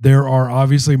 there are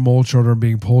obviously mole children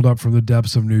being pulled up from the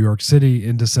depths of New York City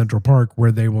into Central Park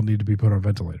where they will need to be put on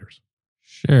ventilators.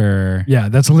 Sure. Yeah,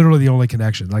 that's literally the only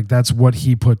connection. Like, that's what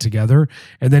he put together.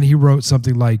 And then he wrote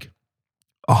something like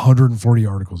 140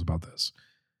 articles about this.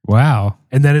 Wow.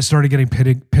 And then it started getting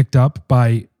picked up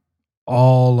by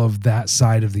all of that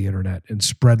side of the internet and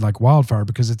spread like wildfire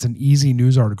because it's an easy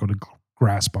news article to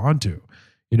grasp onto.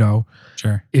 You know,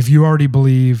 Sure. if you already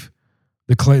believe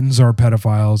the Clintons are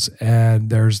pedophiles and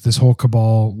there's this whole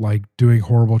cabal like doing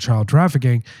horrible child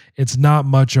trafficking, it's not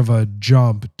much of a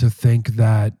jump to think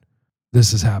that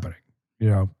this is happening, you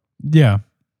know? Yeah.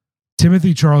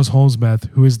 Timothy Charles Holmesmith,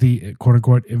 who is the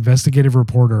quote-unquote investigative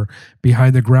reporter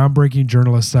behind the groundbreaking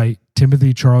journalist site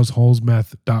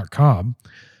timothycharlesholmesmith.com,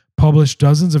 published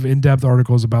dozens of in-depth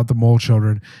articles about the mole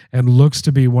children and looks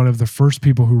to be one of the first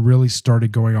people who really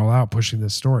started going all out pushing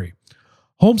this story.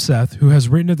 Holmesmith, who has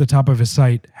written at the top of his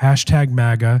site,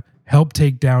 #MAGA, help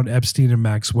take down Epstein and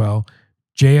Maxwell,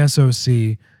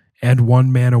 JSOC, and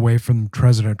one man away from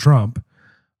President Trump.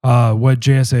 What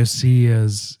JSOC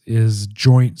is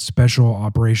Joint Special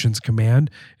Operations Command.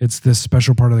 It's this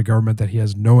special part of the government that he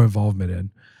has no involvement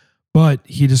in. But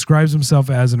he describes himself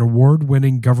as an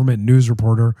award-winning government news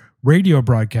reporter, radio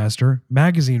broadcaster,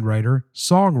 magazine writer,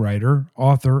 songwriter,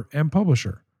 author, and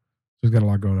publisher. He's got a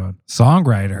lot going on.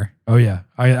 Songwriter. Oh, yeah.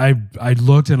 I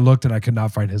looked and looked and I could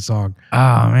not find his song.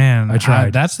 Oh, man. I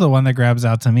tried. That's the one that grabs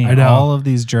out to me. I know. All of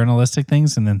these journalistic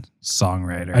things and then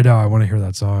songwriter. I know. I want to hear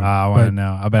that song. I want to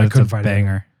know. I bet it's a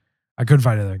banger. I couldn't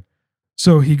find anything.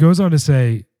 So he goes on to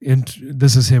say,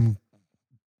 this is him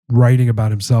writing about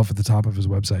himself at the top of his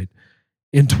website.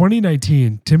 In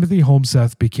 2019, Timothy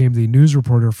Holmesmith became the news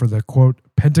reporter for the, quote,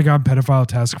 Pentagon Pedophile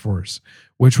Task Force,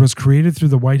 which was created through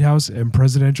the White House and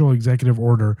presidential executive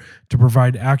order to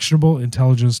provide actionable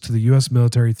intelligence to the U.S.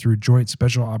 military through Joint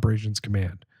Special Operations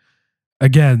Command.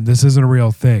 Again, this isn't a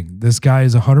real thing. This guy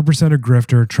is 100% a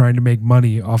grifter trying to make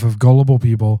money off of gullible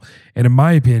people. And in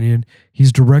my opinion,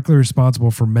 he's directly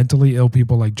responsible for mentally ill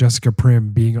people like Jessica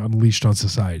Prim being unleashed on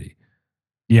society.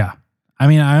 Yeah. I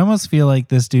mean, I almost feel like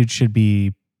this dude should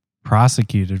be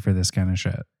prosecuted for this kind of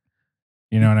shit.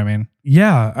 You know what I mean?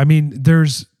 Yeah. I mean,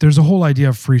 there's a whole idea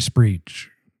of free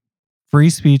speech. Free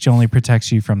speech only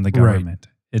protects you from the government.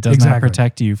 Right. It does not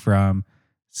protect you from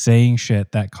saying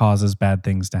shit that causes bad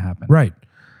things to happen. Right.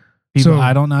 People,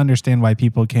 I don't understand why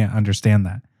people can't understand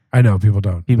that. I know people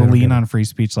don't. People lean on free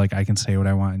speech like I can say what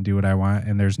I want and do what I want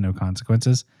and there's no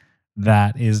consequences.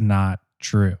 That is not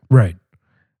true. Right.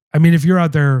 I mean, if you're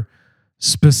out there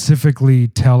specifically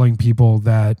telling people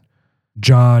that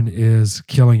John is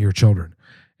killing your children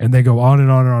and they go on and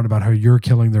on and on about how you're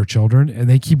killing their children and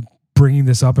they keep bringing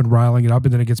this up and riling it up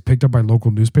and then it gets picked up by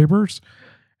local newspapers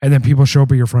and then people show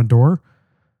up at your front door,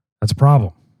 that's a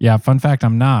problem. Yeah, fun fact,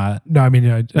 I'm not. No, I mean,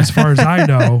 as far as I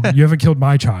know, you haven't killed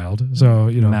my child. So,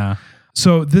 you know. Nah.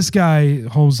 So this guy,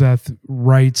 Holmesmith,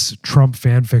 writes Trump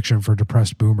fan fiction for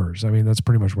depressed boomers. I mean, that's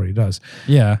pretty much what he does.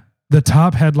 Yeah. The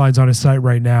top headlines on his site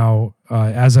right now,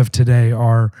 as of today,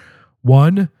 are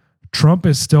 1, Trump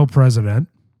is still president.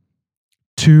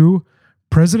 2,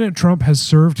 President Trump has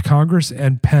served Congress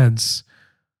and Pence,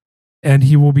 and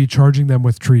he will be charging them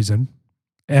with treason.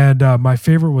 And my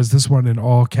favorite was this one in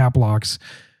all cap locks.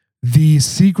 The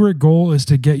secret goal is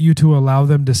to get you to allow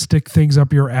them to stick things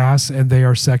up your ass, and they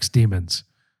are sex demons.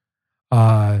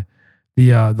 The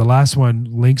last one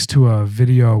links to a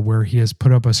video where he has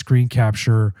put up a screen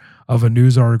capture of a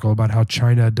news article about how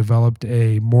China developed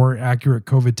a more accurate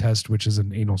COVID test, which is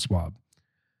an anal swab.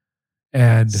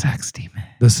 And sex demons.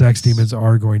 The sex demons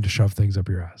are going to shove things up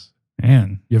your ass.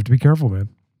 Man. You have to be careful, man.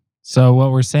 So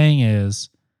what we're saying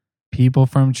is people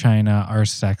from China are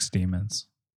sex demons.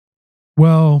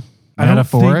 Well,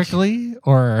 metaphorically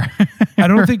or I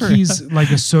don't think he's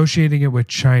like associating it with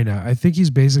China. I think he's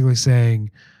basically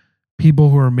saying people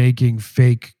who are making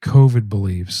fake COVID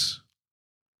beliefs,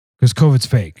 because COVID's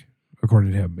fake,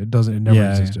 according to him. It never Yeah,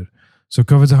 existed. So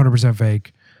COVID's 100%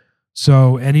 fake.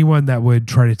 So anyone that would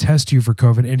try to test you for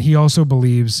COVID, and he also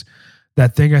believes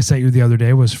that thing I sent you the other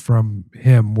day was from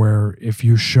him, where if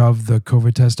you shove the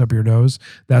COVID test up your nose,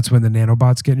 that's when the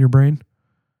nanobots get in your brain.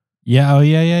 Yeah. Oh,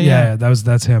 yeah.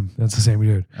 That's him. That's the same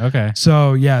dude. Okay.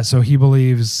 So so he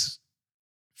believes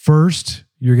first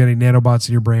you're getting nanobots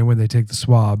in your brain when they take the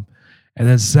swab, and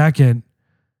then second,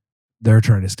 they're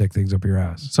trying to stick things up your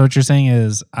ass. So what you're saying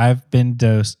is I've been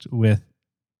dosed with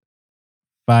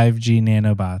 5G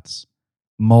nanobots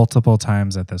multiple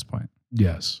times at this point.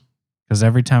 Yes. Because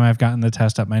every time I've gotten the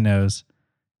test up my nose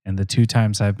and the 2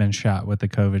 times I've been shot with the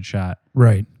COVID shot,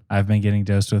 Right. I've been getting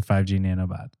dosed with 5G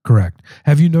nanobots. Correct.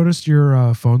 Have you noticed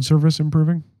your phone service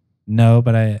improving? No,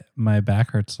 but my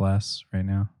back hurts less right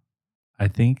now. I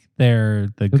think they're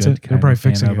the That's good it. They're kind probably of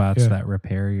fixing it, nanobots yeah. that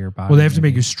repair your body. Well, they have to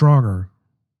make maybe. you stronger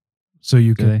so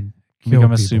you Do they? can kill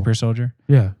Become a people. super soldier.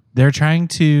 Yeah. They're trying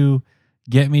to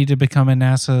get me to become a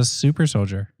NASA super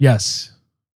soldier. Yes.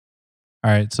 All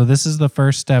right, so this is the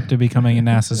first step to becoming a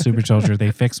NASA super soldier.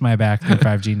 They fix my back through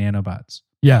 5G nanobots.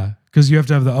 Yeah, because you have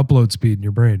to have the upload speed in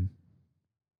your brain.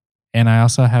 And I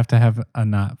also have to have a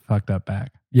not fucked up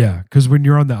back. Yeah, because when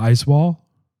you're on the ice wall,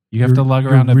 You have to lug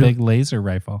you're around a real- big laser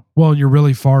rifle. well, you're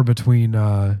really far between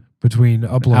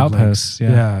upload Outposts, links.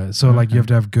 yeah. So like Okay. you have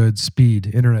to have good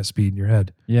speed, internet speed in your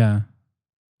head. Yeah.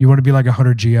 You want to be like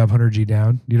 100G up, 100G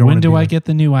down. You don't. When wanna do be I like, get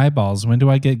the new eyeballs? When do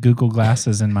I get Google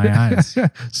glasses in my eyes?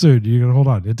 Soon. You gotta hold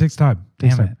on. It takes time.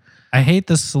 Damn it. I hate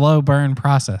the slow burn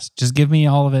process. Just give me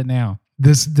all of it now.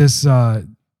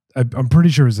 I'm pretty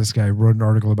sure it was this guy who wrote an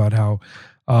article about how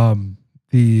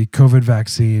the COVID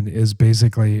vaccine is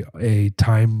basically a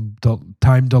time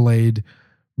delayed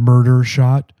murder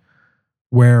shot,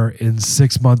 where in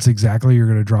 6 months exactly you're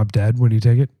going to drop dead when you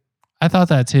take it. I thought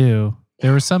that too.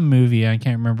 There was some movie, I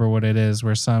can't remember what it is,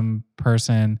 where some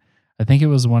person, I think it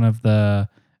was one of the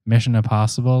Mission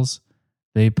Impossibles,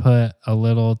 they put a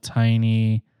little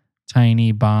tiny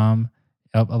bomb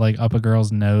up a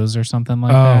girl's nose or something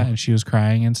like that, and she was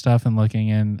crying and stuff and looking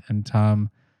in Tom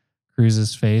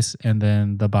Cruise's face, and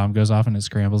then the bomb goes off and it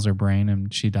scrambles her brain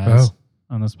and she dies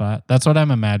on the spot. That's what I'm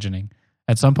imagining.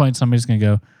 At some point somebody's going to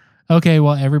go, okay,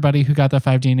 well, everybody who got the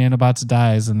 5G nanobots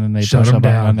dies, and then they Shut push a them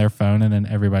button down. on their phone, and then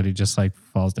everybody just like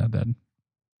falls down dead.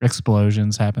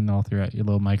 Explosions happen all throughout your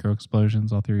little micro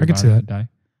explosions all through your I can body. see that. You die.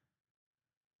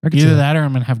 I can see Either that. that or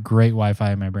I'm gonna have great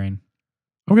Wi-Fi in my brain.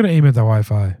 I'm going to aim at the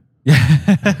Wi-Fi. Yeah,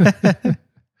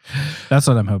 that's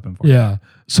what I'm hoping for. Yeah.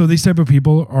 So these type of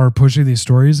people are pushing these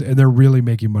stories and they're really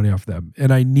making money off them.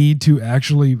 And I need to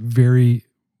actually very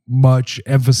much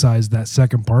emphasize that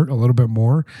second part a little bit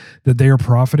more, that they are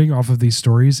profiting off of these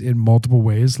stories in multiple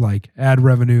ways, like ad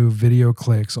revenue, video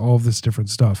clicks, all of this different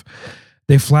stuff.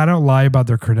 They flat out lie about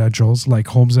their credentials, like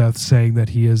Holmeseth saying that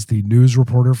he is the news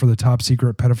reporter for the top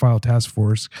secret pedophile task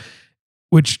force,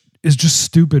 which is just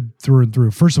stupid through and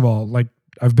through. First of all, like,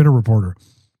 I've been a reporter.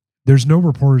 There's no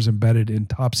reporters embedded in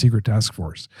top secret task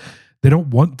force. They don't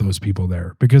want those people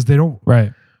there because they don't.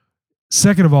 Right.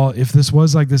 Second of all, if this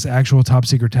was like this actual top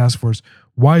secret task force,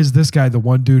 why is this guy the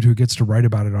one dude who gets to write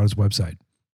about it on his website?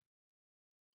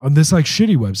 On this like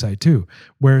shitty website too,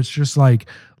 where it's just like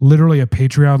literally a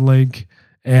Patreon link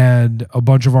and a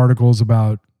bunch of articles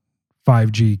about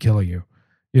 5G killing you.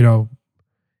 You know,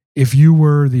 if you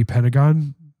were the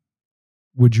Pentagon,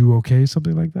 would you okay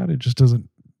something like that? It just doesn't.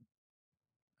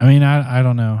 I mean, I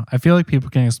don't know. I feel like people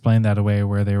can explain that away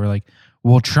where they were like,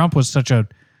 well, Trump was such a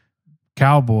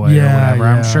cowboy or whatever.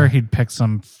 I'm sure he'd pick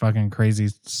some fucking crazy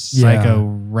psycho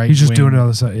right. He's just doing it on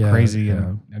the side. Yeah, crazy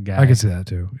yeah. guy. I can see that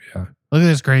too. Yeah. Look at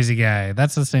this crazy guy.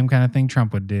 That's the same kind of thing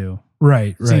Trump would do.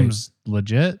 Right. Seems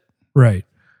legit. Right.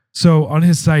 So on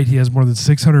his site, he has more than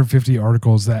 650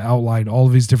 articles that outline all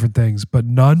of these different things, but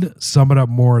none sum it up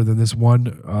more than this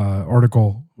one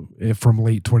article from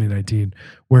late 2019,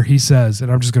 where he says, and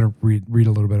I'm just going to read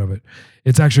a little bit of it.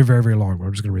 It's actually very, very long, but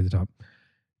I'm just going to read the top.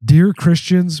 Dear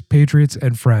Christians, patriots,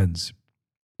 and friends,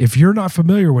 if you're not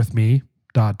familiar with me, ...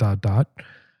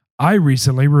 I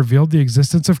recently revealed the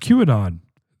existence of QAnon,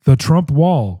 the Trump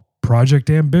Wall, Project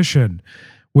Ambition,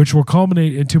 which will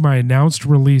culminate into my announced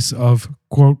release of,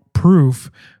 quote, proof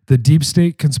the deep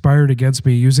state conspired against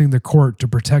me using the court to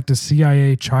protect a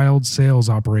CIA child sales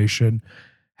operation,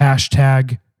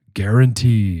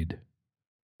 #guaranteed.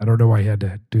 I don't know why he had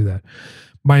to do that.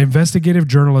 My investigative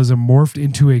journalism morphed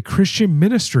into a Christian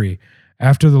ministry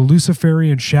after the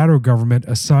Luciferian shadow government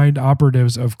assigned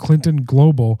operatives of Clinton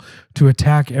Global to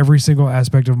attack every single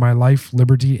aspect of my life,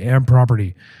 liberty, and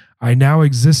property. I now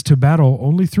exist to battle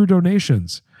only through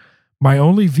donations. My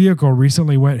only vehicle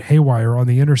recently went haywire on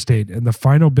the interstate, and the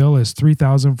final bill is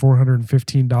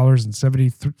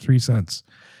 $3,415.73.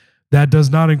 That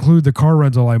does not include the car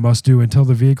rental I must do until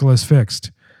the vehicle is fixed.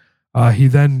 He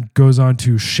then goes on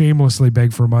to shamelessly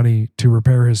beg for money to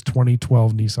repair his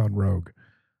 2012 Nissan Rogue,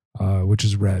 which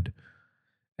is red.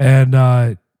 And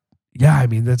yeah, I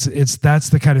mean that's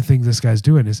the kind of thing this guy's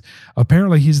doing. Is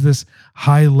apparently he's this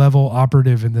high level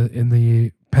operative in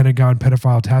the Pentagon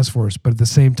pedophile task force, but at the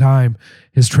same time,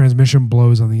 his transmission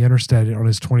blows on the interstate on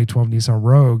his 2012 Nissan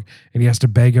Rogue, and he has to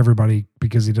beg everybody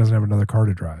because he doesn't have another car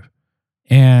to drive.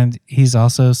 And he's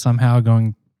also somehow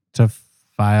going to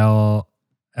file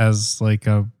as like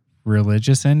a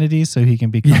religious entity so he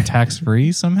can become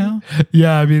tax-free somehow.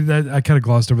 Yeah, I mean, I kind of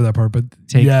glossed over that part, but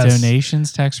take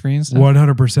donations tax-free and stuff.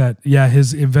 100%. Yeah,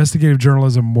 his investigative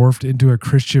journalism morphed into a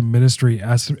Christian ministry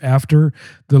after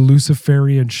the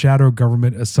Luciferian shadow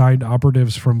government assigned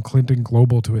operatives from Clinton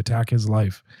Global to attack his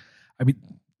life. I mean,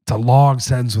 it's a long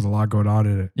sentence with a lot going on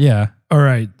in it. Yeah. All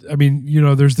right. I mean,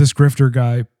 there's this grifter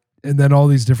guy and then all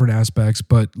these different aspects,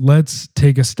 but let's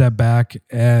take a step back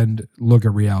and look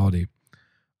at reality.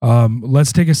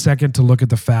 Let's take a second to look at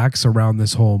the facts around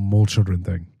this whole mole children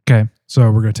thing. Okay. So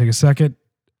we're going to take a second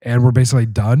and we're basically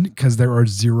done because there are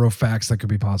zero facts that could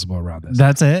be possible around this.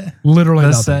 That's it? Literally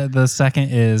nothing. The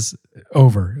second is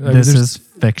over. This is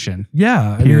fiction.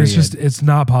 Yeah. I mean, it's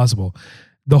not possible.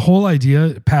 The whole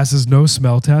idea passes no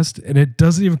smell test, and it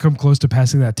doesn't even come close to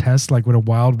passing that test. Like when a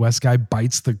Wild West guy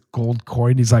bites the gold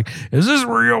coin, he's like, "Is this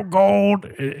real gold?"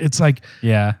 It's like,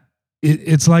 yeah,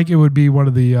 it's like it would be one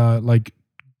of the like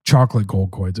chocolate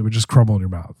gold coins. It would just crumble in your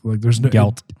mouth. Like there's no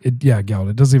gelt. Gelt.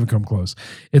 It doesn't even come close.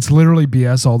 It's literally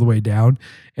BS all the way down,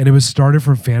 and it was started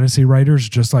from fantasy writers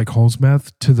just like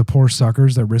Holmesmeth to the poor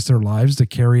suckers that risk their lives to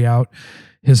carry out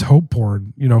his hope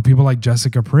porn. People like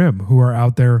Jessica Prim who are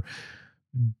out there.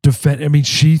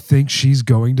 She thinks she's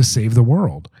going to save the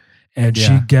world, and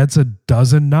she gets a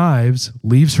dozen knives,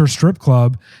 leaves her strip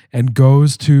club, and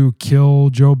goes to kill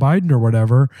Joe Biden or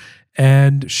whatever.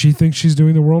 And she thinks she's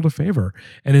doing the world a favor,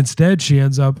 and instead she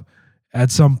ends up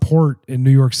at some port in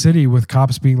New York City with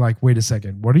cops being like, "Wait a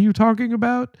second, what are you talking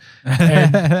about?"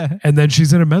 And then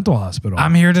she's in a mental hospital.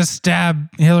 I'm here to stab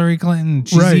Hillary Clinton.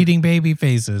 She's eating baby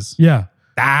faces. Yeah.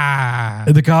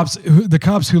 And the cops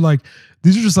who like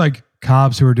these are just like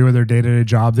cops who are doing their day-to-day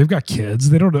job. They've got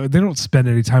kids. They don't spend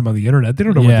any time on the internet. They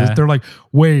don't know what this. They're like,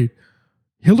 "Wait,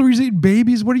 Hillary's eating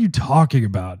babies? What are you talking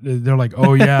about?" They're like,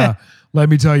 "Oh yeah, let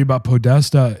me tell you about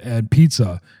Podesta and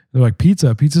pizza." They're like,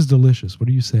 "Pizza's delicious. What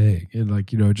are you saying?" And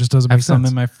like, it just doesn't make sense. I have some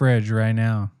in my fridge right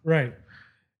now. Right.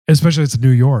 Especially it's New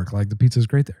York. Like the pizza's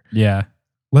great there. Yeah.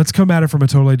 Let's come at it from a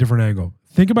totally different angle.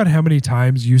 Think about how many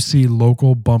times you see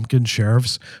local bumpkin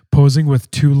sheriffs posing with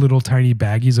 2 little tiny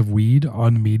baggies of weed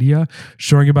on media,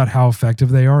 showing about how effective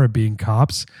they are at being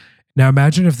cops. Now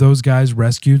imagine if those guys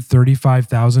rescued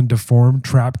 35,000 deformed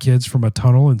trapped kids from a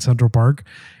tunnel in Central Park,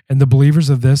 and the believers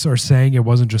of this are saying it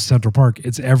wasn't just Central Park,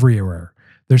 it's everywhere.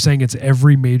 They're saying it's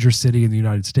every major city in the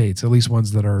United States, at least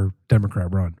ones that are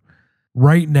Democrat run.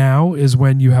 Right now is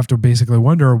when you have to basically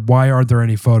wonder, why aren't there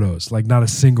any photos? Like not a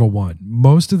single one.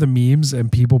 Most of the memes and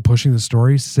people pushing the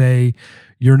story say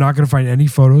you're not going to find any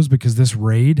photos because this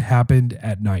raid happened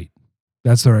at night.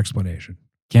 That's their explanation.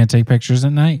 Can't take pictures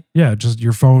at night? Yeah, just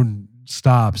your phone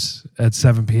stops at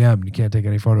 7 p.m. You can't take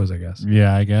any photos, I guess.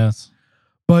 Yeah, I guess.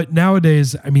 But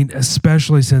nowadays, I mean,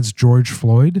 especially since George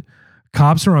Floyd,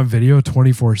 cops are on video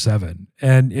 24/7.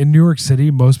 And in New York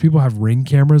City, most people have Ring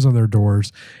cameras on their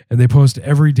doors, and they post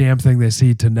every damn thing they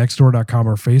see to nextdoor.com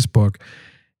or Facebook.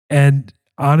 And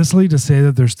honestly, to say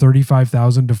that there's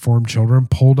 35,000 deformed children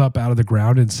pulled up out of the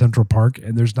ground in Central Park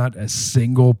and there's not a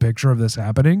single picture of this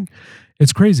happening,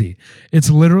 it's crazy. It's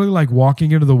literally like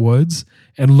walking into the woods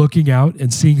and looking out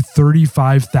and seeing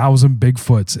 35,000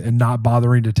 Bigfoots and not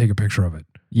bothering to take a picture of it.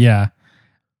 Yeah.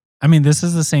 I mean, this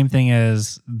is the same thing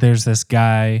as there's this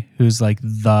guy who's like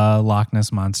the Loch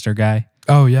Ness Monster guy.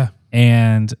 Oh, yeah.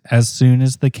 And as soon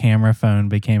as the camera phone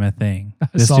became a thing,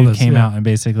 this dude came out and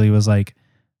basically was like,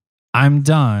 "I'm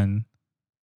done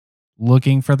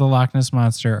looking for the Loch Ness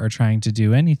Monster or trying to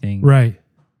do anything." Right.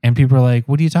 And people are like,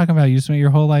 "What are you talking about? You spent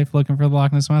your whole life looking for the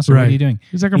Loch Ness Monster. Right. What are you doing?"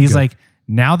 He's like,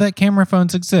 now that camera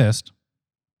phones exist,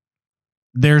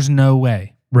 there's no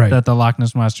way that the Loch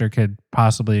Ness Monster could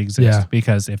possibly exist,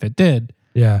 because if it did,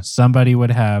 somebody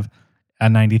would have a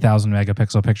 90,000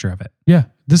 megapixel picture of it. Yeah.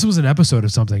 This was an episode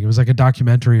of something. It was like a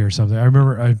documentary or something. I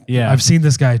remember I've seen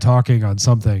this guy talking on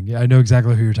something. I know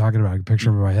exactly who you're talking about. I can picture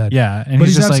him in my head. Yeah. And but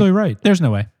he's absolutely right. There's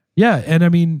no way. Yeah. And I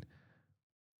mean,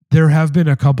 there have been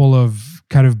a couple of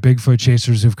kind of Bigfoot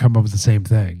chasers who've come up with the same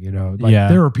thing. You know, like Yeah.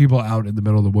 there are people out in the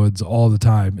middle of the woods all the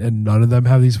time, and none of them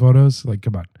have these photos. Like,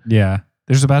 come on. Yeah.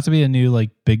 There's about to be a new like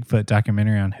Bigfoot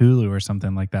documentary on Hulu or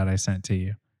something like that I sent to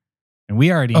you. And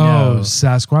we already know.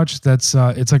 Sasquatch. That's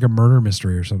it's like a murder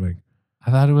mystery or something. I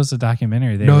thought it was a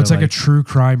documentary. No, it's like a true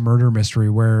crime murder mystery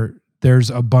where there's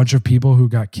a bunch of people who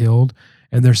got killed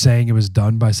and they're saying it was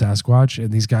done by Sasquatch,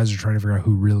 and these guys are trying to figure out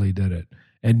who really did it.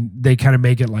 And they kind of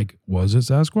make it like, was it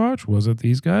Sasquatch? Was it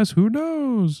these guys? Who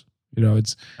knows? You know,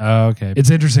 it's okay. It's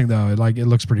interesting though. It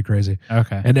looks pretty crazy.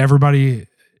 Okay. And everybody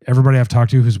I've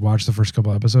talked to who's watched the first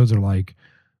couple episodes are like,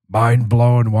 mind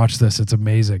blown. Watch this. It's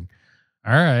amazing.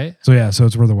 All right. So yeah, so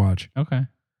it's worth a watch. Okay.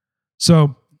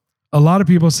 So a lot of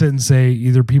people sit and say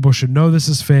either people should know this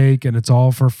is fake and it's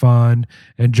all for fun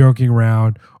and joking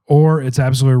around, or it's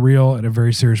absolutely real and a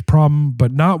very serious problem,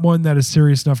 but not one that is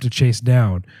serious enough to chase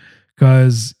down.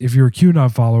 Because if you're a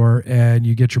QAnon follower and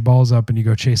you get your balls up and you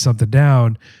go chase something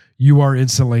down, you are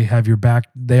instantly have your back.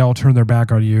 They all turn their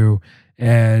back on you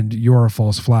and you're a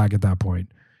false flag at that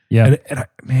point. Yeah.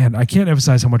 Man, I can't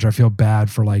emphasize how much I feel bad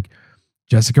for like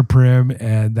Jessica Prim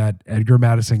and that Edgar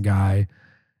Madison guy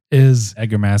is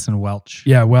Edgar Madison Welch.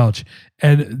 Yeah, Welch.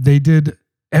 And they did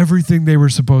everything they were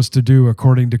supposed to do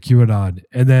according to QAnon.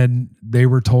 And then they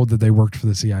were told that they worked for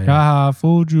the CIA. Ah,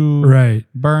 fooled you. Right.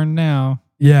 Burn now.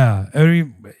 Yeah. I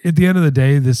mean, at the end of the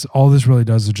day, all this really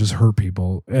does is just hurt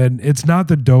people. And it's not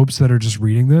the dopes that are just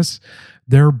reading this.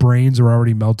 Their brains are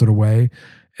already melted away.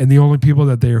 And the only people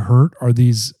that they hurt are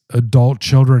these adult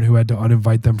children who had to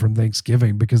uninvite them from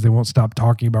Thanksgiving because they won't stop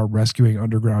talking about rescuing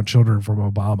underground children from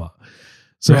Obama.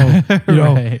 So, you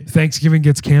know, Right. Thanksgiving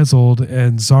gets canceled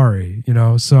and sorry, you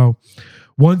know. So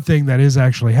one thing that is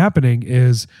actually happening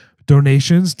is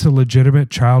donations to legitimate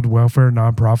child welfare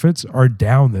nonprofits are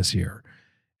down this year.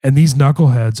 And these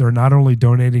knuckleheads are not only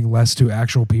donating less to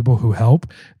actual people who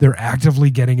help, they're actively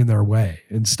getting in their way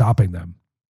and stopping them.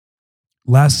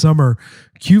 Last summer,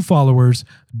 Q followers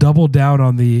doubled down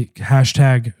on the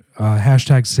hashtag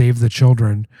Save the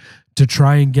Children to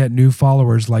try and get new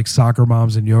followers like soccer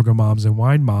moms and yoga moms and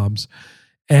wine moms.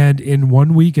 And in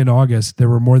 1 week in August, there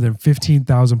were more than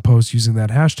 15,000 posts using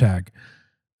that hashtag.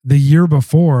 The year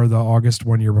before, the August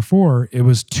 1 year before, it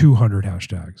was 200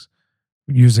 hashtags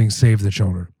using Save the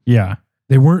Children. Yeah.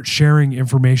 They weren't sharing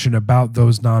information about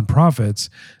those nonprofits.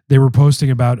 They were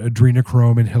posting about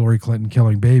adrenochrome and Hillary Clinton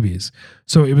killing babies.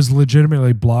 So it was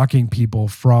legitimately blocking people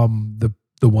from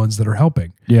the ones that are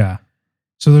helping. Yeah.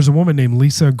 So there's a woman named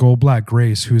Lisa Goldblatt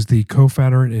Grace, who's the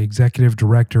co-founder and executive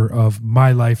director of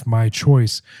My Life, My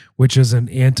Choice, which is an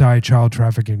anti-child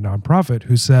trafficking nonprofit,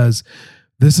 who says,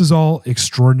 this is all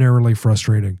extraordinarily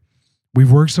frustrating.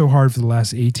 We've worked so hard for the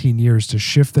last 18 years to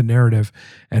shift the narrative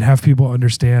and have people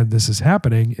understand this is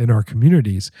happening in our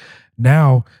communities.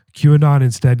 Now, QAnon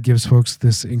instead gives folks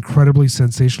this incredibly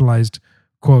sensationalized,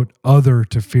 quote, other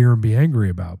to fear and be angry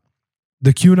about.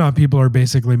 The QAnon people are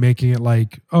basically making it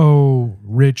like, oh,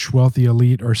 rich, wealthy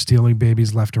elite are stealing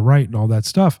babies left and right and all that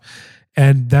stuff.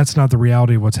 And that's not the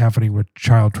reality of what's happening with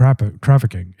child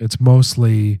trafficking. It's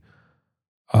mostly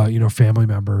family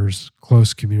members,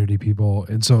 close community people.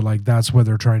 And so like, that's what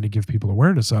they're trying to give people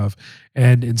awareness of.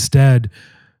 And instead,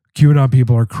 QAnon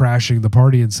people are crashing the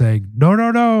party and saying,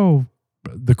 no,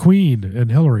 the Queen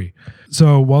and Hillary.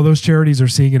 So while those charities are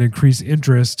seeing an increased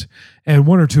interest, and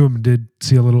one or two of them did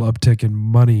see a little uptick in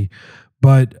money,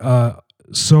 but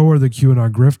so are the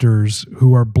QAnon grifters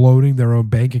who are bloating their own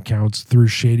bank accounts through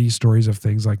shady stories of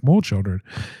things like mole children.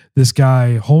 This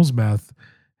guy, Holzmeth,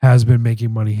 has been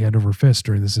making money hand over fist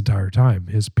during this entire time.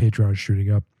 His Patreon is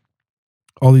shooting up.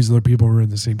 All these other people who are in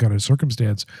the same kind of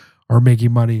circumstance are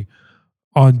making money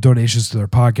on donations to their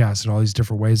podcast and all these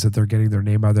different ways that they're getting their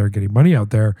name out there, getting money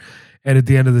out there. And at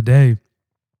the end of the day,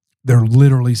 they're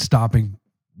literally stopping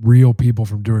real people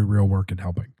from doing real work and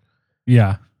helping.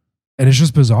 Yeah. And it's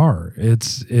just bizarre.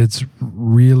 It's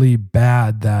really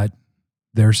bad that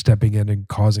they're stepping in and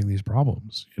causing these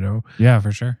problems, you know? Yeah,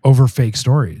 for sure. Over fake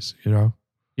stories, you know?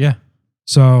 Yeah.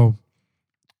 So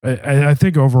I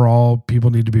think overall people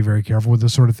need to be very careful with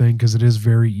this sort of thing because it is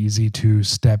very easy to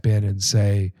step in and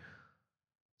say,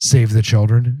 save the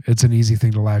children. It's an easy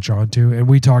thing to latch onto. And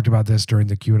we talked about this during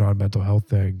the QAnon mental health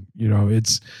thing. You know,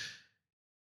 it's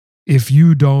if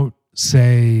you don't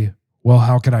say, well,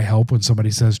 how can I help when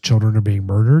somebody says children are being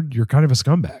murdered? You're kind of a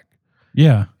scumbag.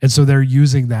 Yeah. And so they're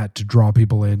using that to draw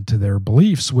people into their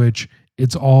beliefs, which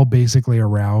it's all basically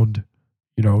around,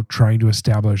 you know, trying to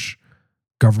establish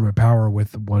government power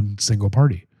with one single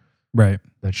party. Right.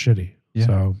 That's shitty. Yeah.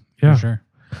 So, yeah. For sure.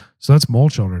 So that's Mole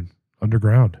Children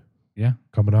Underground. Yeah.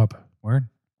 Coming up. Word.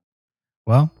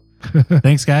 Well,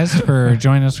 Thanks, guys, for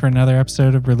joining us for another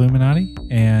episode of Brewluminati,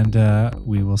 and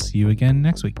we will see you again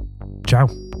next week. Ciao.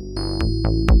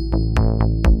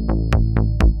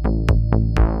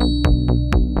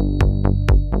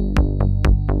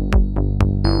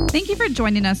 Thank you for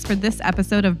joining us for this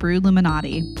episode of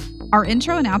Brewluminati. Our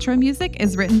intro and outro music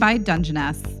is written by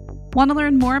Dungeness. Want to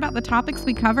learn more about the topics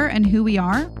we cover and who we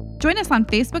are? Join us on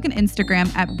Facebook and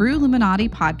Instagram at Brewluminati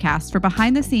Podcast for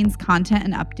behind-the-scenes content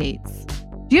and updates.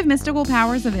 Do you have mystical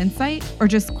powers of insight or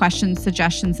just questions,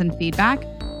 suggestions, and feedback?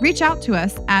 Reach out to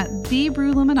us at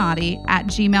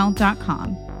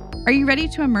thebrewluminati@gmail.com. Are you ready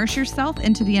to immerse yourself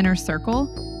into the inner circle?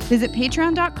 Visit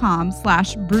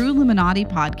patreon.com/Brewluminati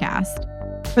Podcast.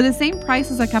 For the same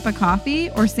price as a cup of coffee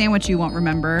or sandwich you won't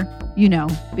remember,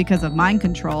 because of mind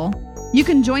control, you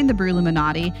can join the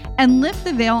Brewluminati and lift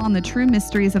the veil on the true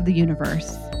mysteries of the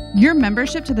universe. Your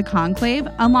membership to the Conclave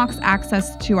unlocks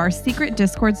access to our secret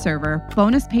Discord server,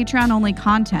 bonus Patreon-only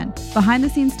content,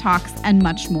 behind-the-scenes talks, and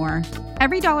much more.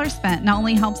 Every dollar spent not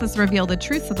only helps us reveal the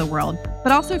truths of the world,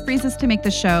 but also frees us to make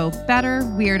the show better,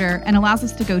 weirder, and allows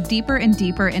us to go deeper and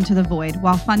deeper into the void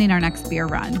while funding our next beer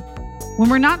run. When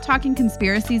we're not talking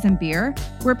conspiracies and beer,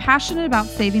 we're passionate about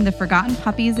saving the forgotten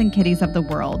puppies and kitties of the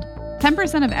world.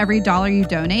 10% of every dollar you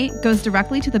donate goes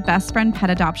directly to the Best Friend Pet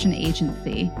Adoption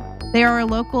Agency. They are a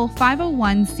local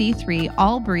 501c3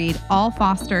 all-breed,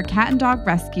 all-foster cat and dog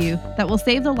rescue that will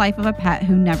save the life of a pet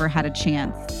who never had a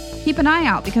chance. Keep an eye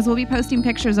out because we'll be posting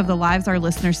pictures of the lives our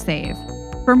listeners save.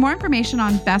 For more information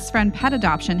on Best Friend Pet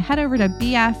Adoption, head over to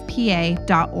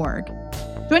bfpa.org.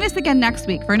 Join us again next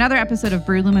week for another episode of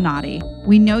Brewluminati.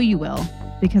 We know you will,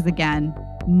 because again,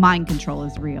 mind control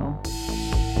is real.